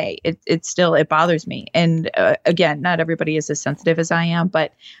feet away. It bothers me. And again, not everybody is as sensitive as I am,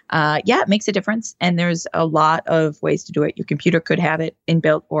 but it makes a difference. And there's a lot of ways to do it. Your computer could have it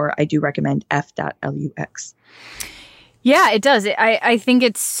inbuilt, or I do recommend f.lux. Yeah, it does. I think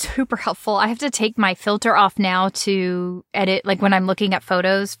it's super helpful. I have to take my filter off now to edit, like when I'm looking at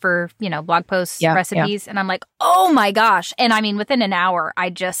photos for, blog posts, recipes, and I'm like, oh my gosh. And I mean, within an hour,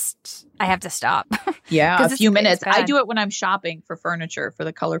 I have to stop. Yeah, a few minutes. I do it when I'm shopping for furniture for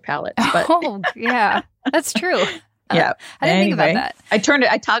the color palettes. But oh, yeah, that's true. Yeah. I didn't think about that.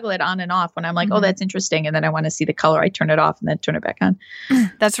 I toggle it on and off when I'm like, oh, that's interesting. And then I want to see the color. I turn it off and then turn it back on.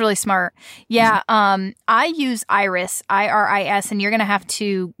 That's really smart. Yeah. I use Iris, IRIS, and you're going to have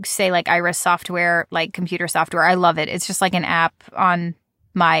to say like Iris software, like computer software. I love it. It's just like an app on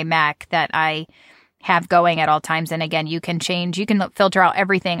my Mac that I have going at all times. And again, you can filter out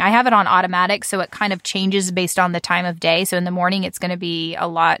everything. I have it on automatic, so it kind of changes based on the time of day. So in the morning, it's going to be a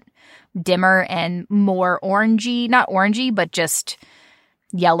lot dimmer and more orangey, not orangey, but just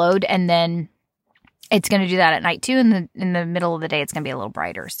yellowed. And then it's going to do that at night too. In the middle of the day, it's going to be a little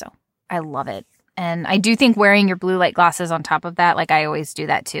brighter. So I love it. And I do think wearing your blue light glasses on top of that, like I always do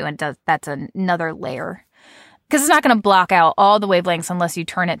that too. And that's another layer, because it's not going to block out all the wavelengths unless you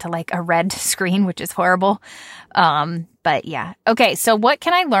turn it to like a red screen, which is horrible. But yeah. Okay. So what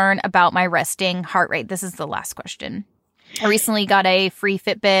can I learn about my resting heart rate? This is the last question. I recently got a free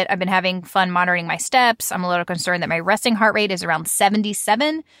Fitbit. I've been having fun monitoring my steps. I'm a little concerned that my resting heart rate is around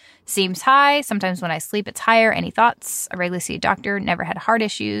 77. Seems high. Sometimes when I sleep, it's higher. Any thoughts? I regularly see a doctor. Never had heart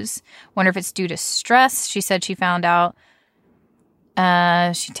issues. Wonder if it's due to stress. She said she found out.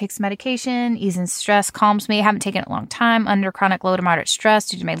 She takes medication. Easing stress calms me. I haven't taken it in a long time. Under chronic low to moderate stress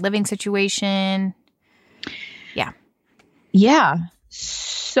due to my living situation. Yeah. Yeah.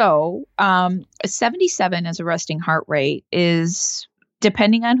 So, 77 as a resting heart rate is,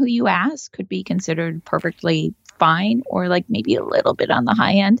 depending on who you ask, could be considered perfectly fine or like maybe a little bit on the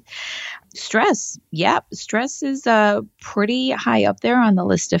high end. Stress. Yep. Stress is pretty high up there on the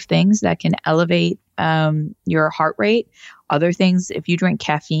list of things that can elevate your heart rate. Other things, if you drink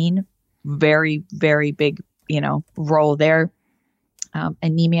caffeine, very, very big, role there.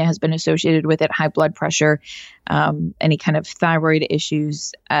 Anemia has been associated with it, high blood pressure, any kind of thyroid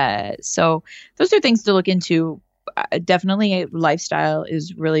issues. So those are things to look into. Definitely lifestyle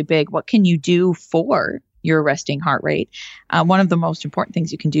is really big. What can you do for your resting heart rate? One of the most important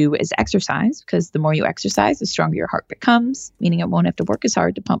things you can do is exercise, because the more you exercise, the stronger your heart becomes, meaning it won't have to work as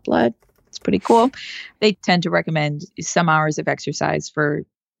hard to pump blood. It's pretty cool. They tend to recommend some hours of exercise per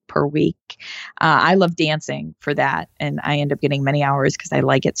week. I love dancing for that, and I end up getting many hours because I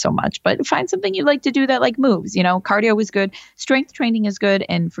like it so much. But find something you like to do that like moves. Cardio is good. Strength training is good.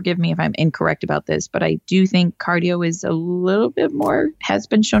 And forgive me if I'm incorrect about this, but I do think cardio is has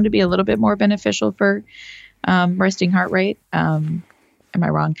been shown to be a little bit more beneficial for resting heart rate. Am I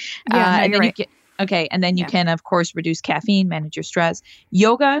wrong? Yeah, you're right. Okay. And then you can, of course, reduce caffeine, manage your stress.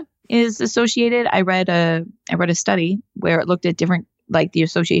 Yoga is associated. I read a study where it looked at the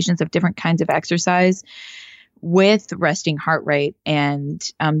associations of different kinds of exercise with resting heart rate. And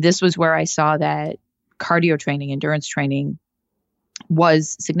this was where I saw that cardio training, endurance training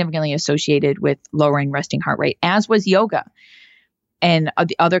was significantly associated with lowering resting heart rate, as was yoga. And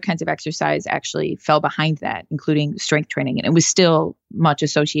the other kinds of exercise actually fell behind that, including strength training. And it was still much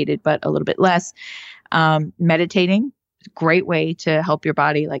associated, but a little bit less. Meditating, great way to help your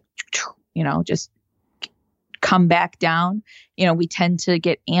body, just come back down. We tend to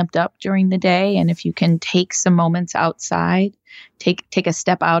get amped up during the day. And if you can take some moments outside, take a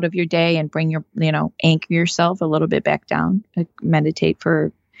step out of your day and bring anchor yourself a little bit back down, meditate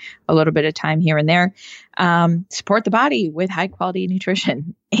for a little bit of time here and there. Support the body with high quality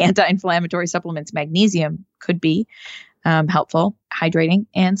nutrition, anti-inflammatory supplements. Magnesium could be helpful, hydrating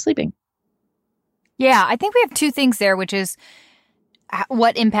and sleeping. Yeah, I think we have two things there, which is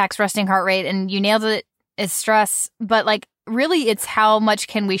what impacts resting heart rate. And you nailed it, is stress. But really, it's how much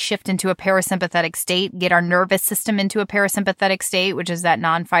can we shift into a parasympathetic state, get our nervous system into a parasympathetic state, which is that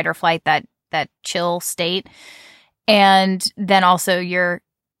non-fight or flight, that chill state. And then also your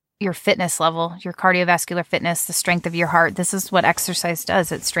fitness level, your cardiovascular fitness, the strength of your heart. This is what exercise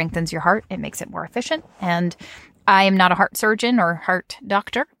does. It strengthens your heart. It makes it more efficient. And I am not a heart surgeon or heart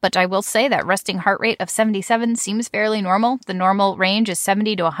doctor, but I will say that resting heart rate of 77 seems fairly normal. The normal range is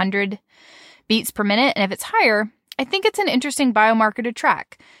 70 to 100 beats per minute. And if it's higher, I think it's an interesting biomarker to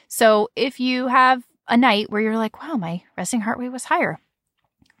track. So if you have a night where you're like, wow, my resting heart rate was higher,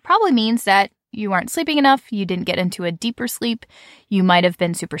 probably means that you aren't sleeping enough. You didn't get into a deeper sleep. You might have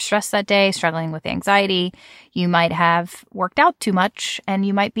been super stressed that day, struggling with anxiety. You might have worked out too much, and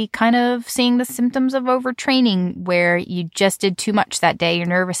you might be kind of seeing the symptoms of overtraining where you just did too much that day. Your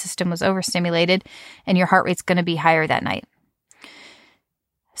nervous system was overstimulated and your heart rate's going to be higher that night.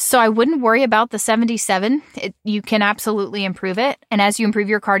 So I wouldn't worry about the 77. You can absolutely improve it. And as you improve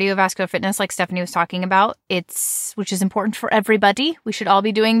your cardiovascular fitness, like Stephanie was talking about, which is important for everybody. We should all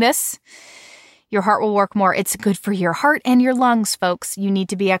be doing this. Your heart will work more. It's good for your heart and your lungs, folks. You need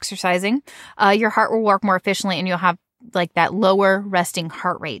to be exercising. Your heart will work more efficiently and you'll have like that lower resting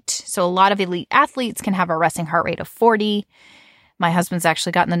heart rate. So a lot of elite athletes can have a resting heart rate of 40. My husband's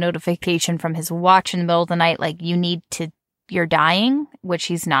actually gotten the notification from his watch in the middle of the night, like you're dying, which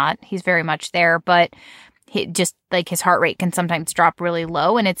he's not. He's very much there, but just like his heart rate can sometimes drop really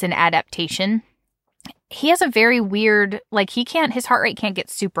low and it's an adaptation. He has a very weird, like his heart rate can't get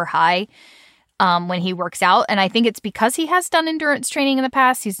super high when he works out. And I think it's because he has done endurance training in the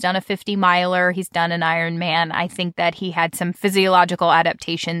past. He's done a 50 miler. He's done an Ironman. I think that he had some physiological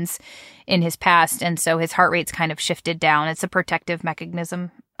adaptations in his past. And so his heart rate's kind of shifted down. It's a protective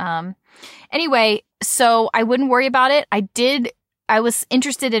mechanism. Anyway, so I wouldn't worry about it. I was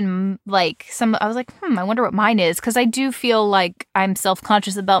interested in I was like, I wonder what mine is. Cause I do feel like I'm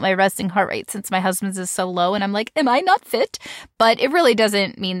self-conscious about my resting heart rate since my husband's is so low. And I'm like, am I not fit? But it really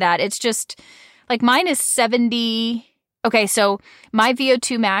doesn't mean that. It's just like mine is 70. Okay. So my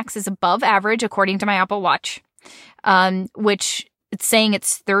VO2 max is above average according to my Apple Watch, which it's saying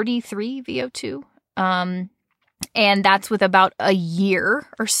it's 33 VO2. And that's with about a year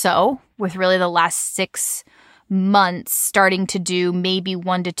or so, with really the last 6 months starting to do maybe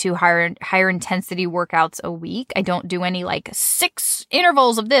 1 to 2 higher intensity workouts a week. I don't do any 6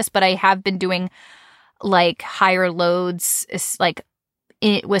 intervals of this, but I have been doing higher loads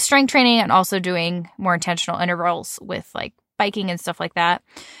with strength training and also doing more intentional intervals with biking and stuff like that.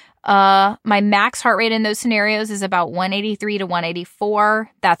 My max heart rate in those scenarios is about 183 to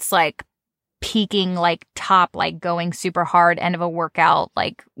 184. That's peaking, top, going super hard, end of a workout,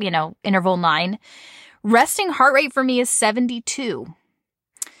 interval 9. Resting heart rate for me is 72.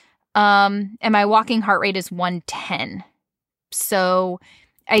 And my walking heart rate is 110. So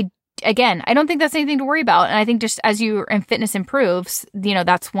I don't think that's anything to worry about. And I think just as your fitness improves,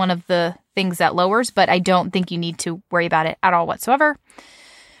 that's one of the things that lowers, but I don't think you need to worry about it at all whatsoever.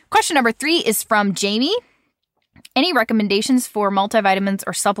 Question number 3 is from Jamie. Any recommendations for multivitamins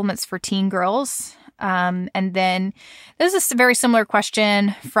or supplements for teen girls? And then this is a very similar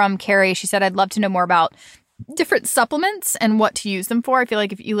question from Carrie. She said, I'd love to know more about different supplements and what to use them for. I feel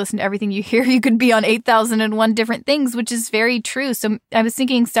like if you listen to everything you hear, you could be on 8,001 different things, which is very true. So I was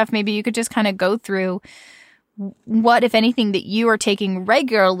thinking, Steph, maybe you could just kind of go through what, if anything, that you are taking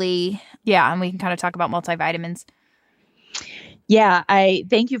regularly. Yeah, and we can kind of talk about multivitamins. Yeah, I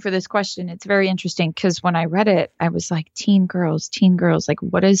thank you for this question. It's very interesting because when I read it, I was like, teen girls,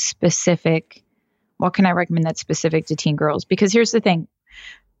 what is specific? What can I recommend that's specific to teen girls? Because here's the thing.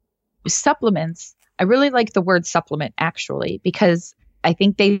 Supplements, I really like the word supplement actually, because I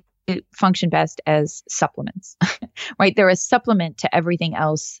think they function best as supplements, right? They're a supplement to everything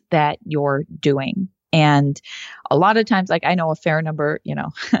else that you're doing. And a lot of times, I know a fair number,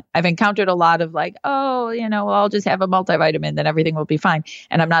 I've encountered a lot of I'll just have a multivitamin, then everything will be fine.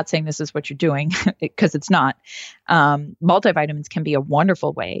 And I'm not saying this is what you're doing because it's not. Multivitamins can be a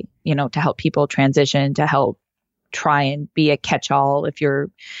wonderful way, to help people transition, to help try and be a catch-all if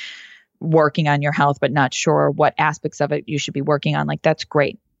you're working on your health, but not sure what aspects of it you should be working on. That's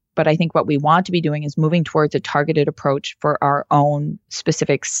great. But I think what we want to be doing is moving towards a targeted approach for our own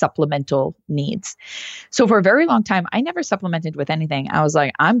specific supplemental needs. So for a very long time, I never supplemented with anything. I was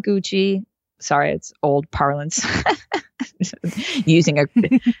like, I'm Gucci. Sorry, it's old parlance. Using a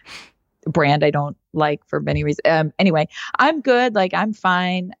brand I don't like for many reasons. Anyway, I'm good. I'm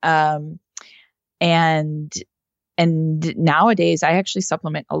fine. And nowadays I actually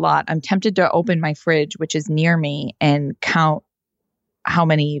supplement a lot. I'm tempted to open my fridge, which is near me, and count how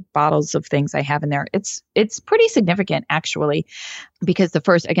many bottles of things I have in there. It's pretty significant actually, because the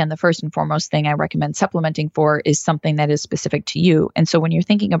first and foremost thing I recommend supplementing for is something that is specific to you. And so when you're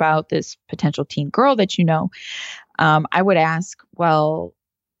thinking about this potential teen girl that I would ask, well,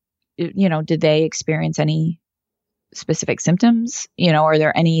 did they experience any specific symptoms? Are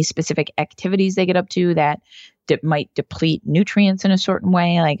there any specific activities they get up to that might deplete nutrients in a certain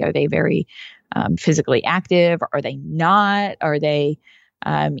way? Are they very physically active? Are they not? Are they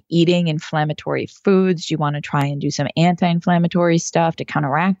eating inflammatory foods? Do you want to try and do some anti-inflammatory stuff to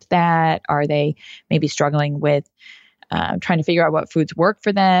counteract that? Are they maybe struggling with trying to figure out what foods work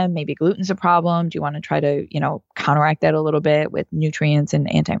for them? Maybe gluten's a problem. Do you want to try to, counteract that a little bit with nutrients and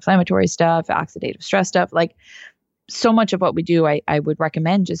anti-inflammatory stuff, oxidative stress stuff? So much of what we do, I would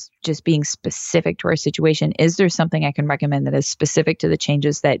recommend just being specific to our situation. Is there something I can recommend that is specific to the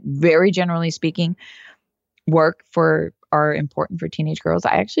changes that, very generally speaking, work are important for teenage girls?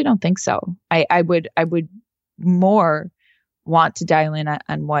 I actually don't think so. I would more want to dial in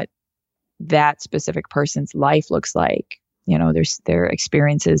on what that specific person's life looks like, their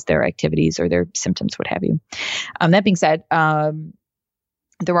experiences, their activities, or their symptoms, what have you. That being said,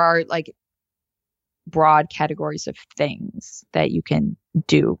 there are like broad categories of things that you can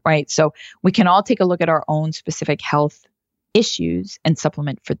do, right? So we can all take a look at our own specific health issues and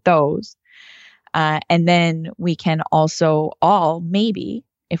supplement for those. And then we can also all, maybe,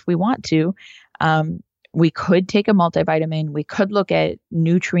 if we want to, we could take a multivitamin. We could look at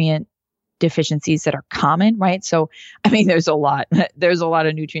nutrient deficiencies that are common, right? So, I mean, there's a lot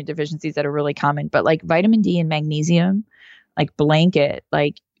of nutrient deficiencies that are really common, but like vitamin D and magnesium, like blanket,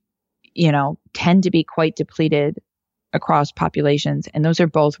 tend to be quite depleted across populations. And those are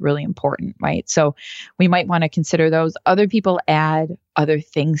both really important, right? So we might want to consider those. Other people add other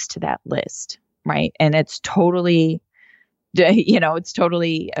things to that list, right? And it's totally, it's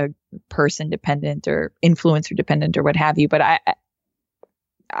totally a person dependent or influencer dependent or what have you. But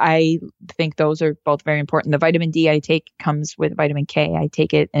I think those are both very important. The vitamin D I take comes with vitamin K. I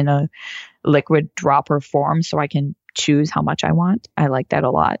take it in a liquid dropper form so I can choose how much I want. I like that a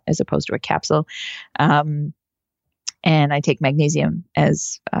lot as opposed to a capsule. And I take magnesium,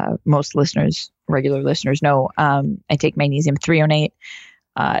 as most regular listeners know. I take magnesium threonate.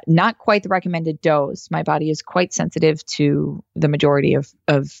 Not quite the recommended dose. My body is quite sensitive to the majority of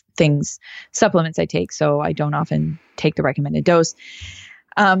supplements I take, so I don't often take the recommended dose.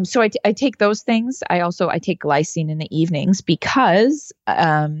 So I take those things. I take glycine in the evenings because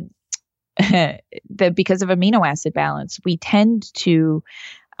because of amino acid balance. We tend to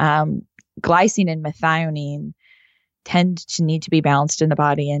glycine and methionine tend to need to be balanced in the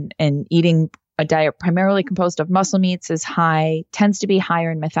body, and eating a diet primarily composed of muscle meats tends to be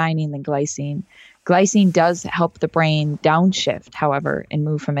higher in methionine than glycine. Glycine does help the brain downshift, however, and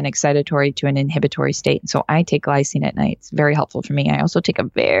move from an excitatory to an inhibitory state. So I take glycine at night. It's very helpful for me. I also take a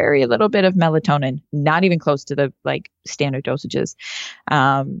very little bit of melatonin, not even close to the standard dosages.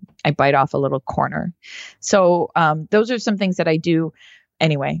 I bite off a little corner. So those are some things that I do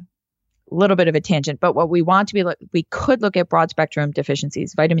anyway. A little bit of a tangent, but what we want to be, we could look at broad spectrum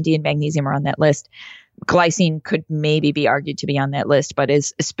deficiencies. Vitamin D and magnesium are on that list. Glycine could maybe be argued to be on that list, but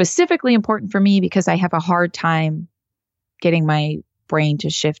is specifically important for me because I have a hard time getting my brain to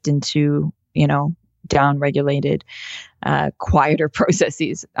shift into, down-regulated, quieter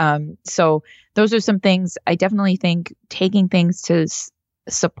processes. So those are some things. I definitely think taking things to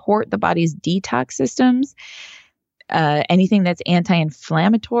support the body's detox systems, anything that's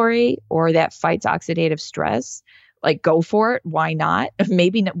anti-inflammatory or that fights oxidative stress, go for it. Why not?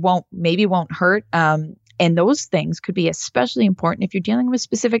 Maybe won't hurt. And those things could be especially important if you're dealing with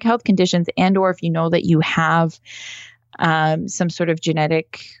specific health conditions or if you know that you have some sort of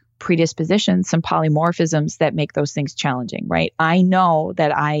genetic predisposition, some polymorphisms that make those things challenging, right? I know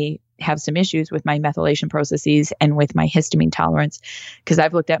that I have some issues with my methylation processes and with my histamine tolerance because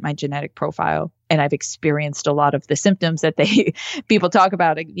I've looked at my genetic profile and I've experienced a lot of the symptoms that people talk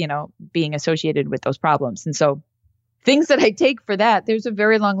about, being associated with those problems. And so things that I take for that, there's a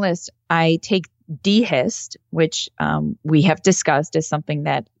very long list. I take D-Hist, which we have discussed as something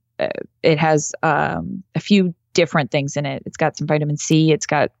that it has a few different things in it. It's got some vitamin C, it's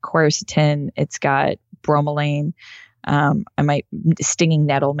got quercetin, it's got bromelain, stinging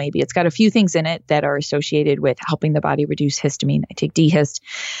nettle maybe. It's got a few things in it that are associated with helping the body reduce histamine. I take D-Hist.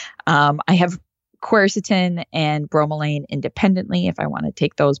 I have quercetin and bromelain independently if I want to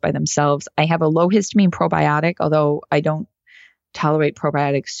take those by themselves. I have a low histamine probiotic, although I don't tolerate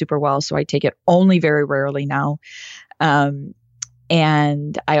probiotics super well, so I take it only very rarely now.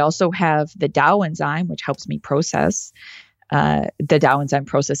 And I also have the Dow enzyme, which helps me process. The Dow enzyme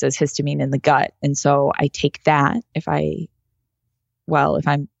processes histamine in the gut. And so I take that if I'm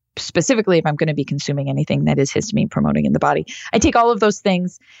going to be consuming anything that is histamine promoting in the body. I take all of those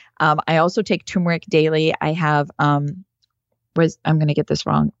things. I also take turmeric daily. I have, I'm going to get this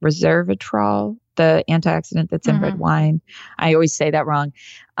wrong, resveratrol, the antioxidant that's in red wine. I always say that wrong.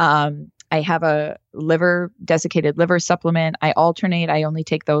 I have a desiccated liver supplement. I alternate. I only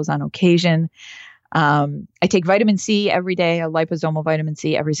take those on occasion. I take vitamin C every day, a liposomal vitamin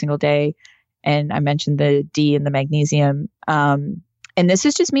C every single day. And I mentioned the D and the magnesium. And this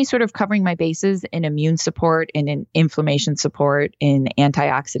is just me sort of covering my bases in immune support and in inflammation support, in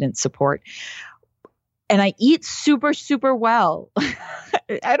antioxidant support. And I eat super, super well.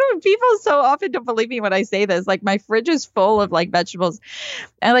 People so often don't believe me when I say this. My fridge is full of vegetables.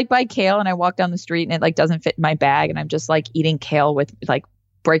 I buy kale and I walk down the street and it doesn't fit in my bag. And I'm just eating kale with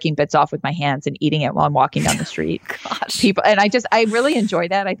breaking bits off with my hands and eating it while I'm walking down the street. Gosh. People, and I really enjoy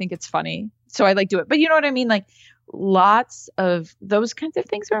that. I think it's funny. So I like do it. But you know what I mean? Like lots of those kinds of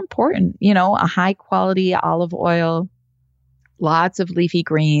things are important, you know, a high quality olive oil, lots of leafy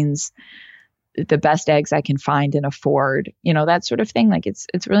greens, the best eggs I can find and afford, you know, that sort of thing. Like it's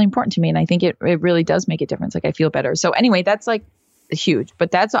really important to me. And I think it really does make a difference. Like I feel better. So anyway, that's like huge,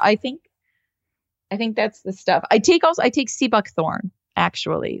 but that's, I think that's the stuff. I take sea buckthorn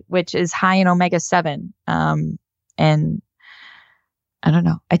actually, which is high in omega-7. And I don't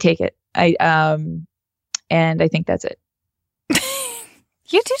know, I take it. And I think that's it.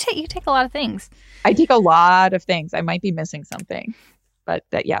 You take a lot of things. I take a lot of things. I might be missing something, but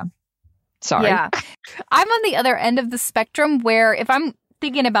yeah. Sorry. Yeah. I'm on the other end of the spectrum where if I'm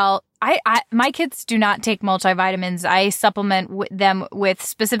thinking about, my kids do not take multivitamins. I supplement them with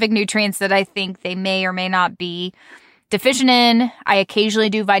specific nutrients that I think they may or may not be deficient in. I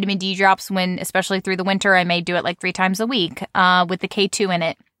occasionally do vitamin D drops especially through the winter, I may do it like 3 times a week with the K2 in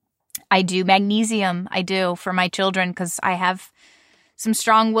it. I do magnesium. I do for my children because I have some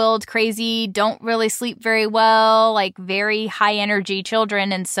strong-willed, crazy, don't really sleep very well, like very high-energy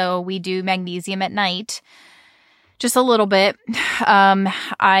children. And so we do magnesium at night, just a little bit.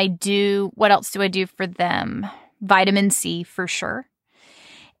 What else do I do for them? Vitamin C for sure.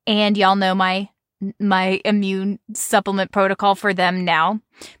 And y'all know my immune supplement protocol for them now.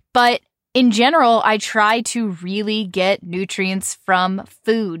 But in general, I try to really get nutrients from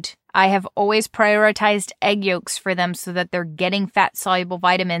food. I have always prioritized egg yolks for them so that they're getting fat-soluble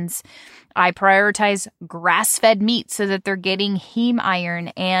vitamins. I prioritize grass-fed meat so that they're getting heme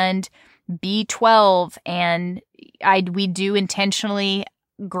iron and B12. And we do intentionally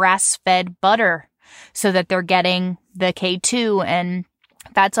grass-fed butter so that they're getting the K2 and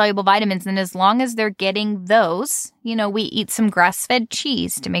fat-soluble vitamins. And as long as they're getting those, you know, we eat some grass-fed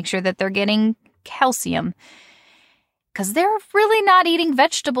cheese to make sure that they're getting calcium. Because they're really not eating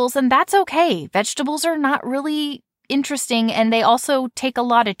vegetables, and that's okay. Vegetables are not really interesting, and they also take a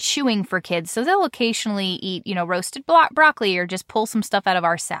lot of chewing for kids. So they'll occasionally eat, you know, roasted broccoli or just pull some stuff out of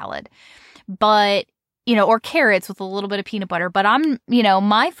our salad. But, you know, or carrots with a little bit of peanut butter. But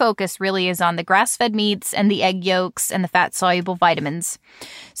my focus really is on the grass-fed meats and the egg yolks and the fat-soluble vitamins.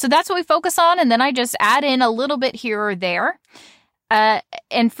 So that's what we focus on, and then I just add in a little bit here or there.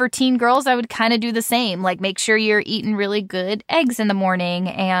 And for teen girls, I would kind of do the same. Like make sure you're eating really good eggs in the morning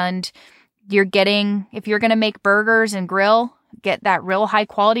and if you're going to make burgers and grill, get that real high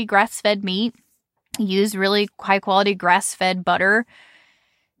quality grass-fed meat, use really high quality grass-fed butter,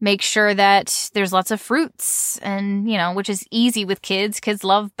 make sure that there's lots of fruits and, you know, which is easy with kids. Kids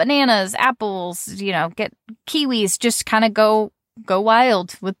love bananas, apples, you know, get kiwis, just kind of go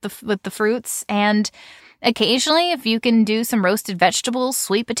wild with the fruits. And occasionally, if you can do some roasted vegetables,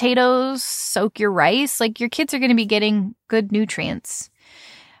 sweet potatoes, soak your rice, like your kids are going to be getting good nutrients.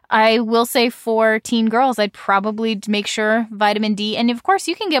 I will say for teen girls, I'd probably make sure vitamin D, and of course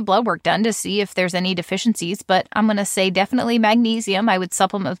you can get blood work done to see if there's any deficiencies, but I'm going to say definitely magnesium. I would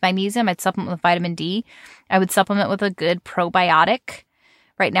supplement with magnesium. I'd supplement with vitamin D. I would supplement with a good probiotic.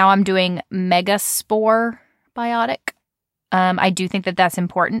 Right now I'm doing Megaspore biotic. I do think that that's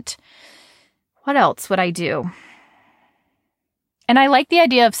important. What else would I do? And I like the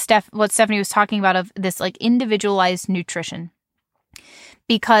idea of what Stephanie was talking about of this like individualized nutrition.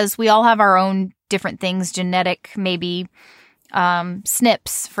 Because we all have our own different things, genetic, maybe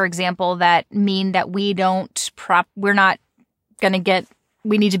SNPs, for example, that mean that we need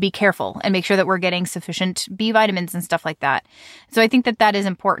to be careful and make sure that we're getting sufficient B vitamins and stuff like that. So I think that is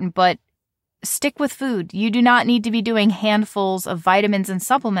important, but stick with food. You do not need to be doing handfuls of vitamins and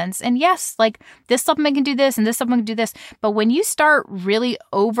supplements. And yes, like this supplement can do this and this supplement can do this. But when you start really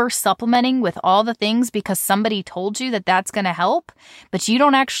over supplementing with all the things because somebody told you that that's going to help, but you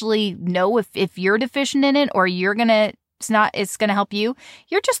don't actually know if you're deficient in it or it's going to help you,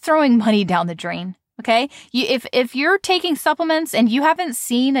 you're just throwing money down the drain. Okay. If you're taking supplements and you haven't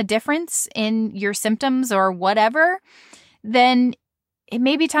seen a difference in your symptoms or whatever, then it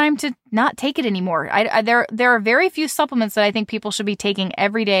may be time to not take it anymore. There are very few supplements that I think people should be taking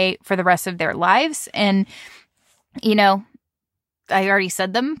every day for the rest of their lives. And, you know, I already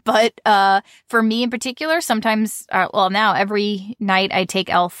said them, but for me in particular, sometimes, now every night I take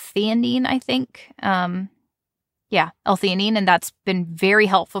L-theanine, I think. L-theanine, and that's been very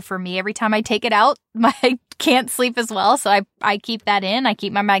helpful for me. Every time I take it out, I can't sleep as well, so I keep that in. I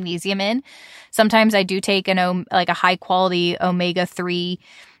keep my magnesium in. Sometimes I do take a high quality omega-3,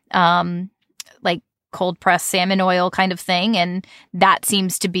 like cold pressed salmon oil kind of thing, and that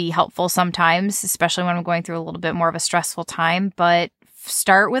seems to be helpful sometimes, especially when I'm going through a little bit more of a stressful time. But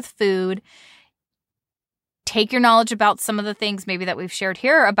start with food. Take your knowledge about some of the things maybe that we've shared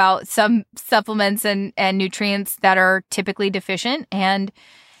here about some supplements and nutrients that are typically deficient and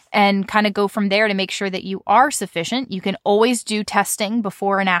kind of go from there to make sure that you are sufficient. You can always do testing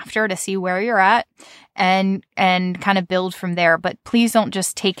before and after to see where you're at and kind of build from there. But please don't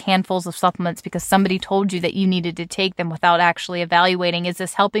just take handfuls of supplements because somebody told you that you needed to take them without actually evaluating, is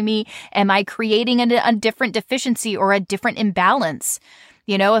this helping me? Am I creating a different deficiency or a different imbalance?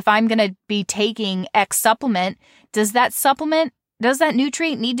 You know, if I'm going to be taking X supplement, does that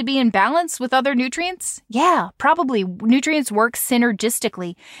nutrient need to be in balance with other nutrients? Yeah, probably. Nutrients work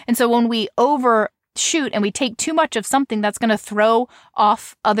synergistically. And so when we overshoot and we take too much of something, that's going to throw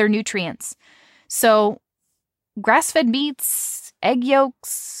off other nutrients. So grass-fed meats, egg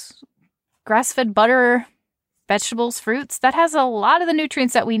yolks, grass-fed butter, vegetables, fruits, that has a lot of the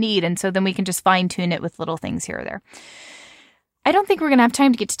nutrients that we need. And so then we can just fine-tune it with little things here or there. I don't think we're going to have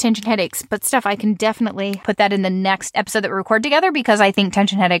time to get to tension headaches, but Steph, I can definitely put that in the next episode that we record together because I think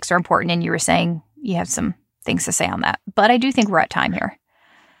tension headaches are important and you were saying you have some things to say on that. But I do think we're at time here.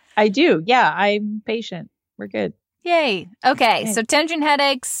 I do. Yeah, I'm patient. We're good. Yay. Okay, so tension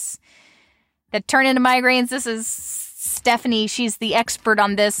headaches that turn into migraines. This is Stephanie. She's the expert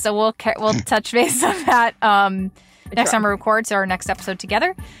on this, so we'll touch base on that next time we record, so our next episode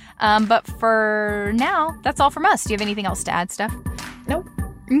together. But for now, that's all from us. Do you have anything else to add, Steph? Nope.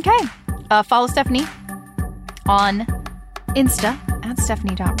 Okay. Follow Stephanie on Insta at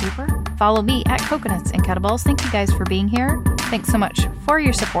Stephanie.Reaper. Follow me at Coconuts and Kettlebells. Thank you guys for being here. Thanks so much for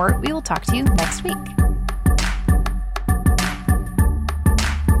your support. We will talk to you next week.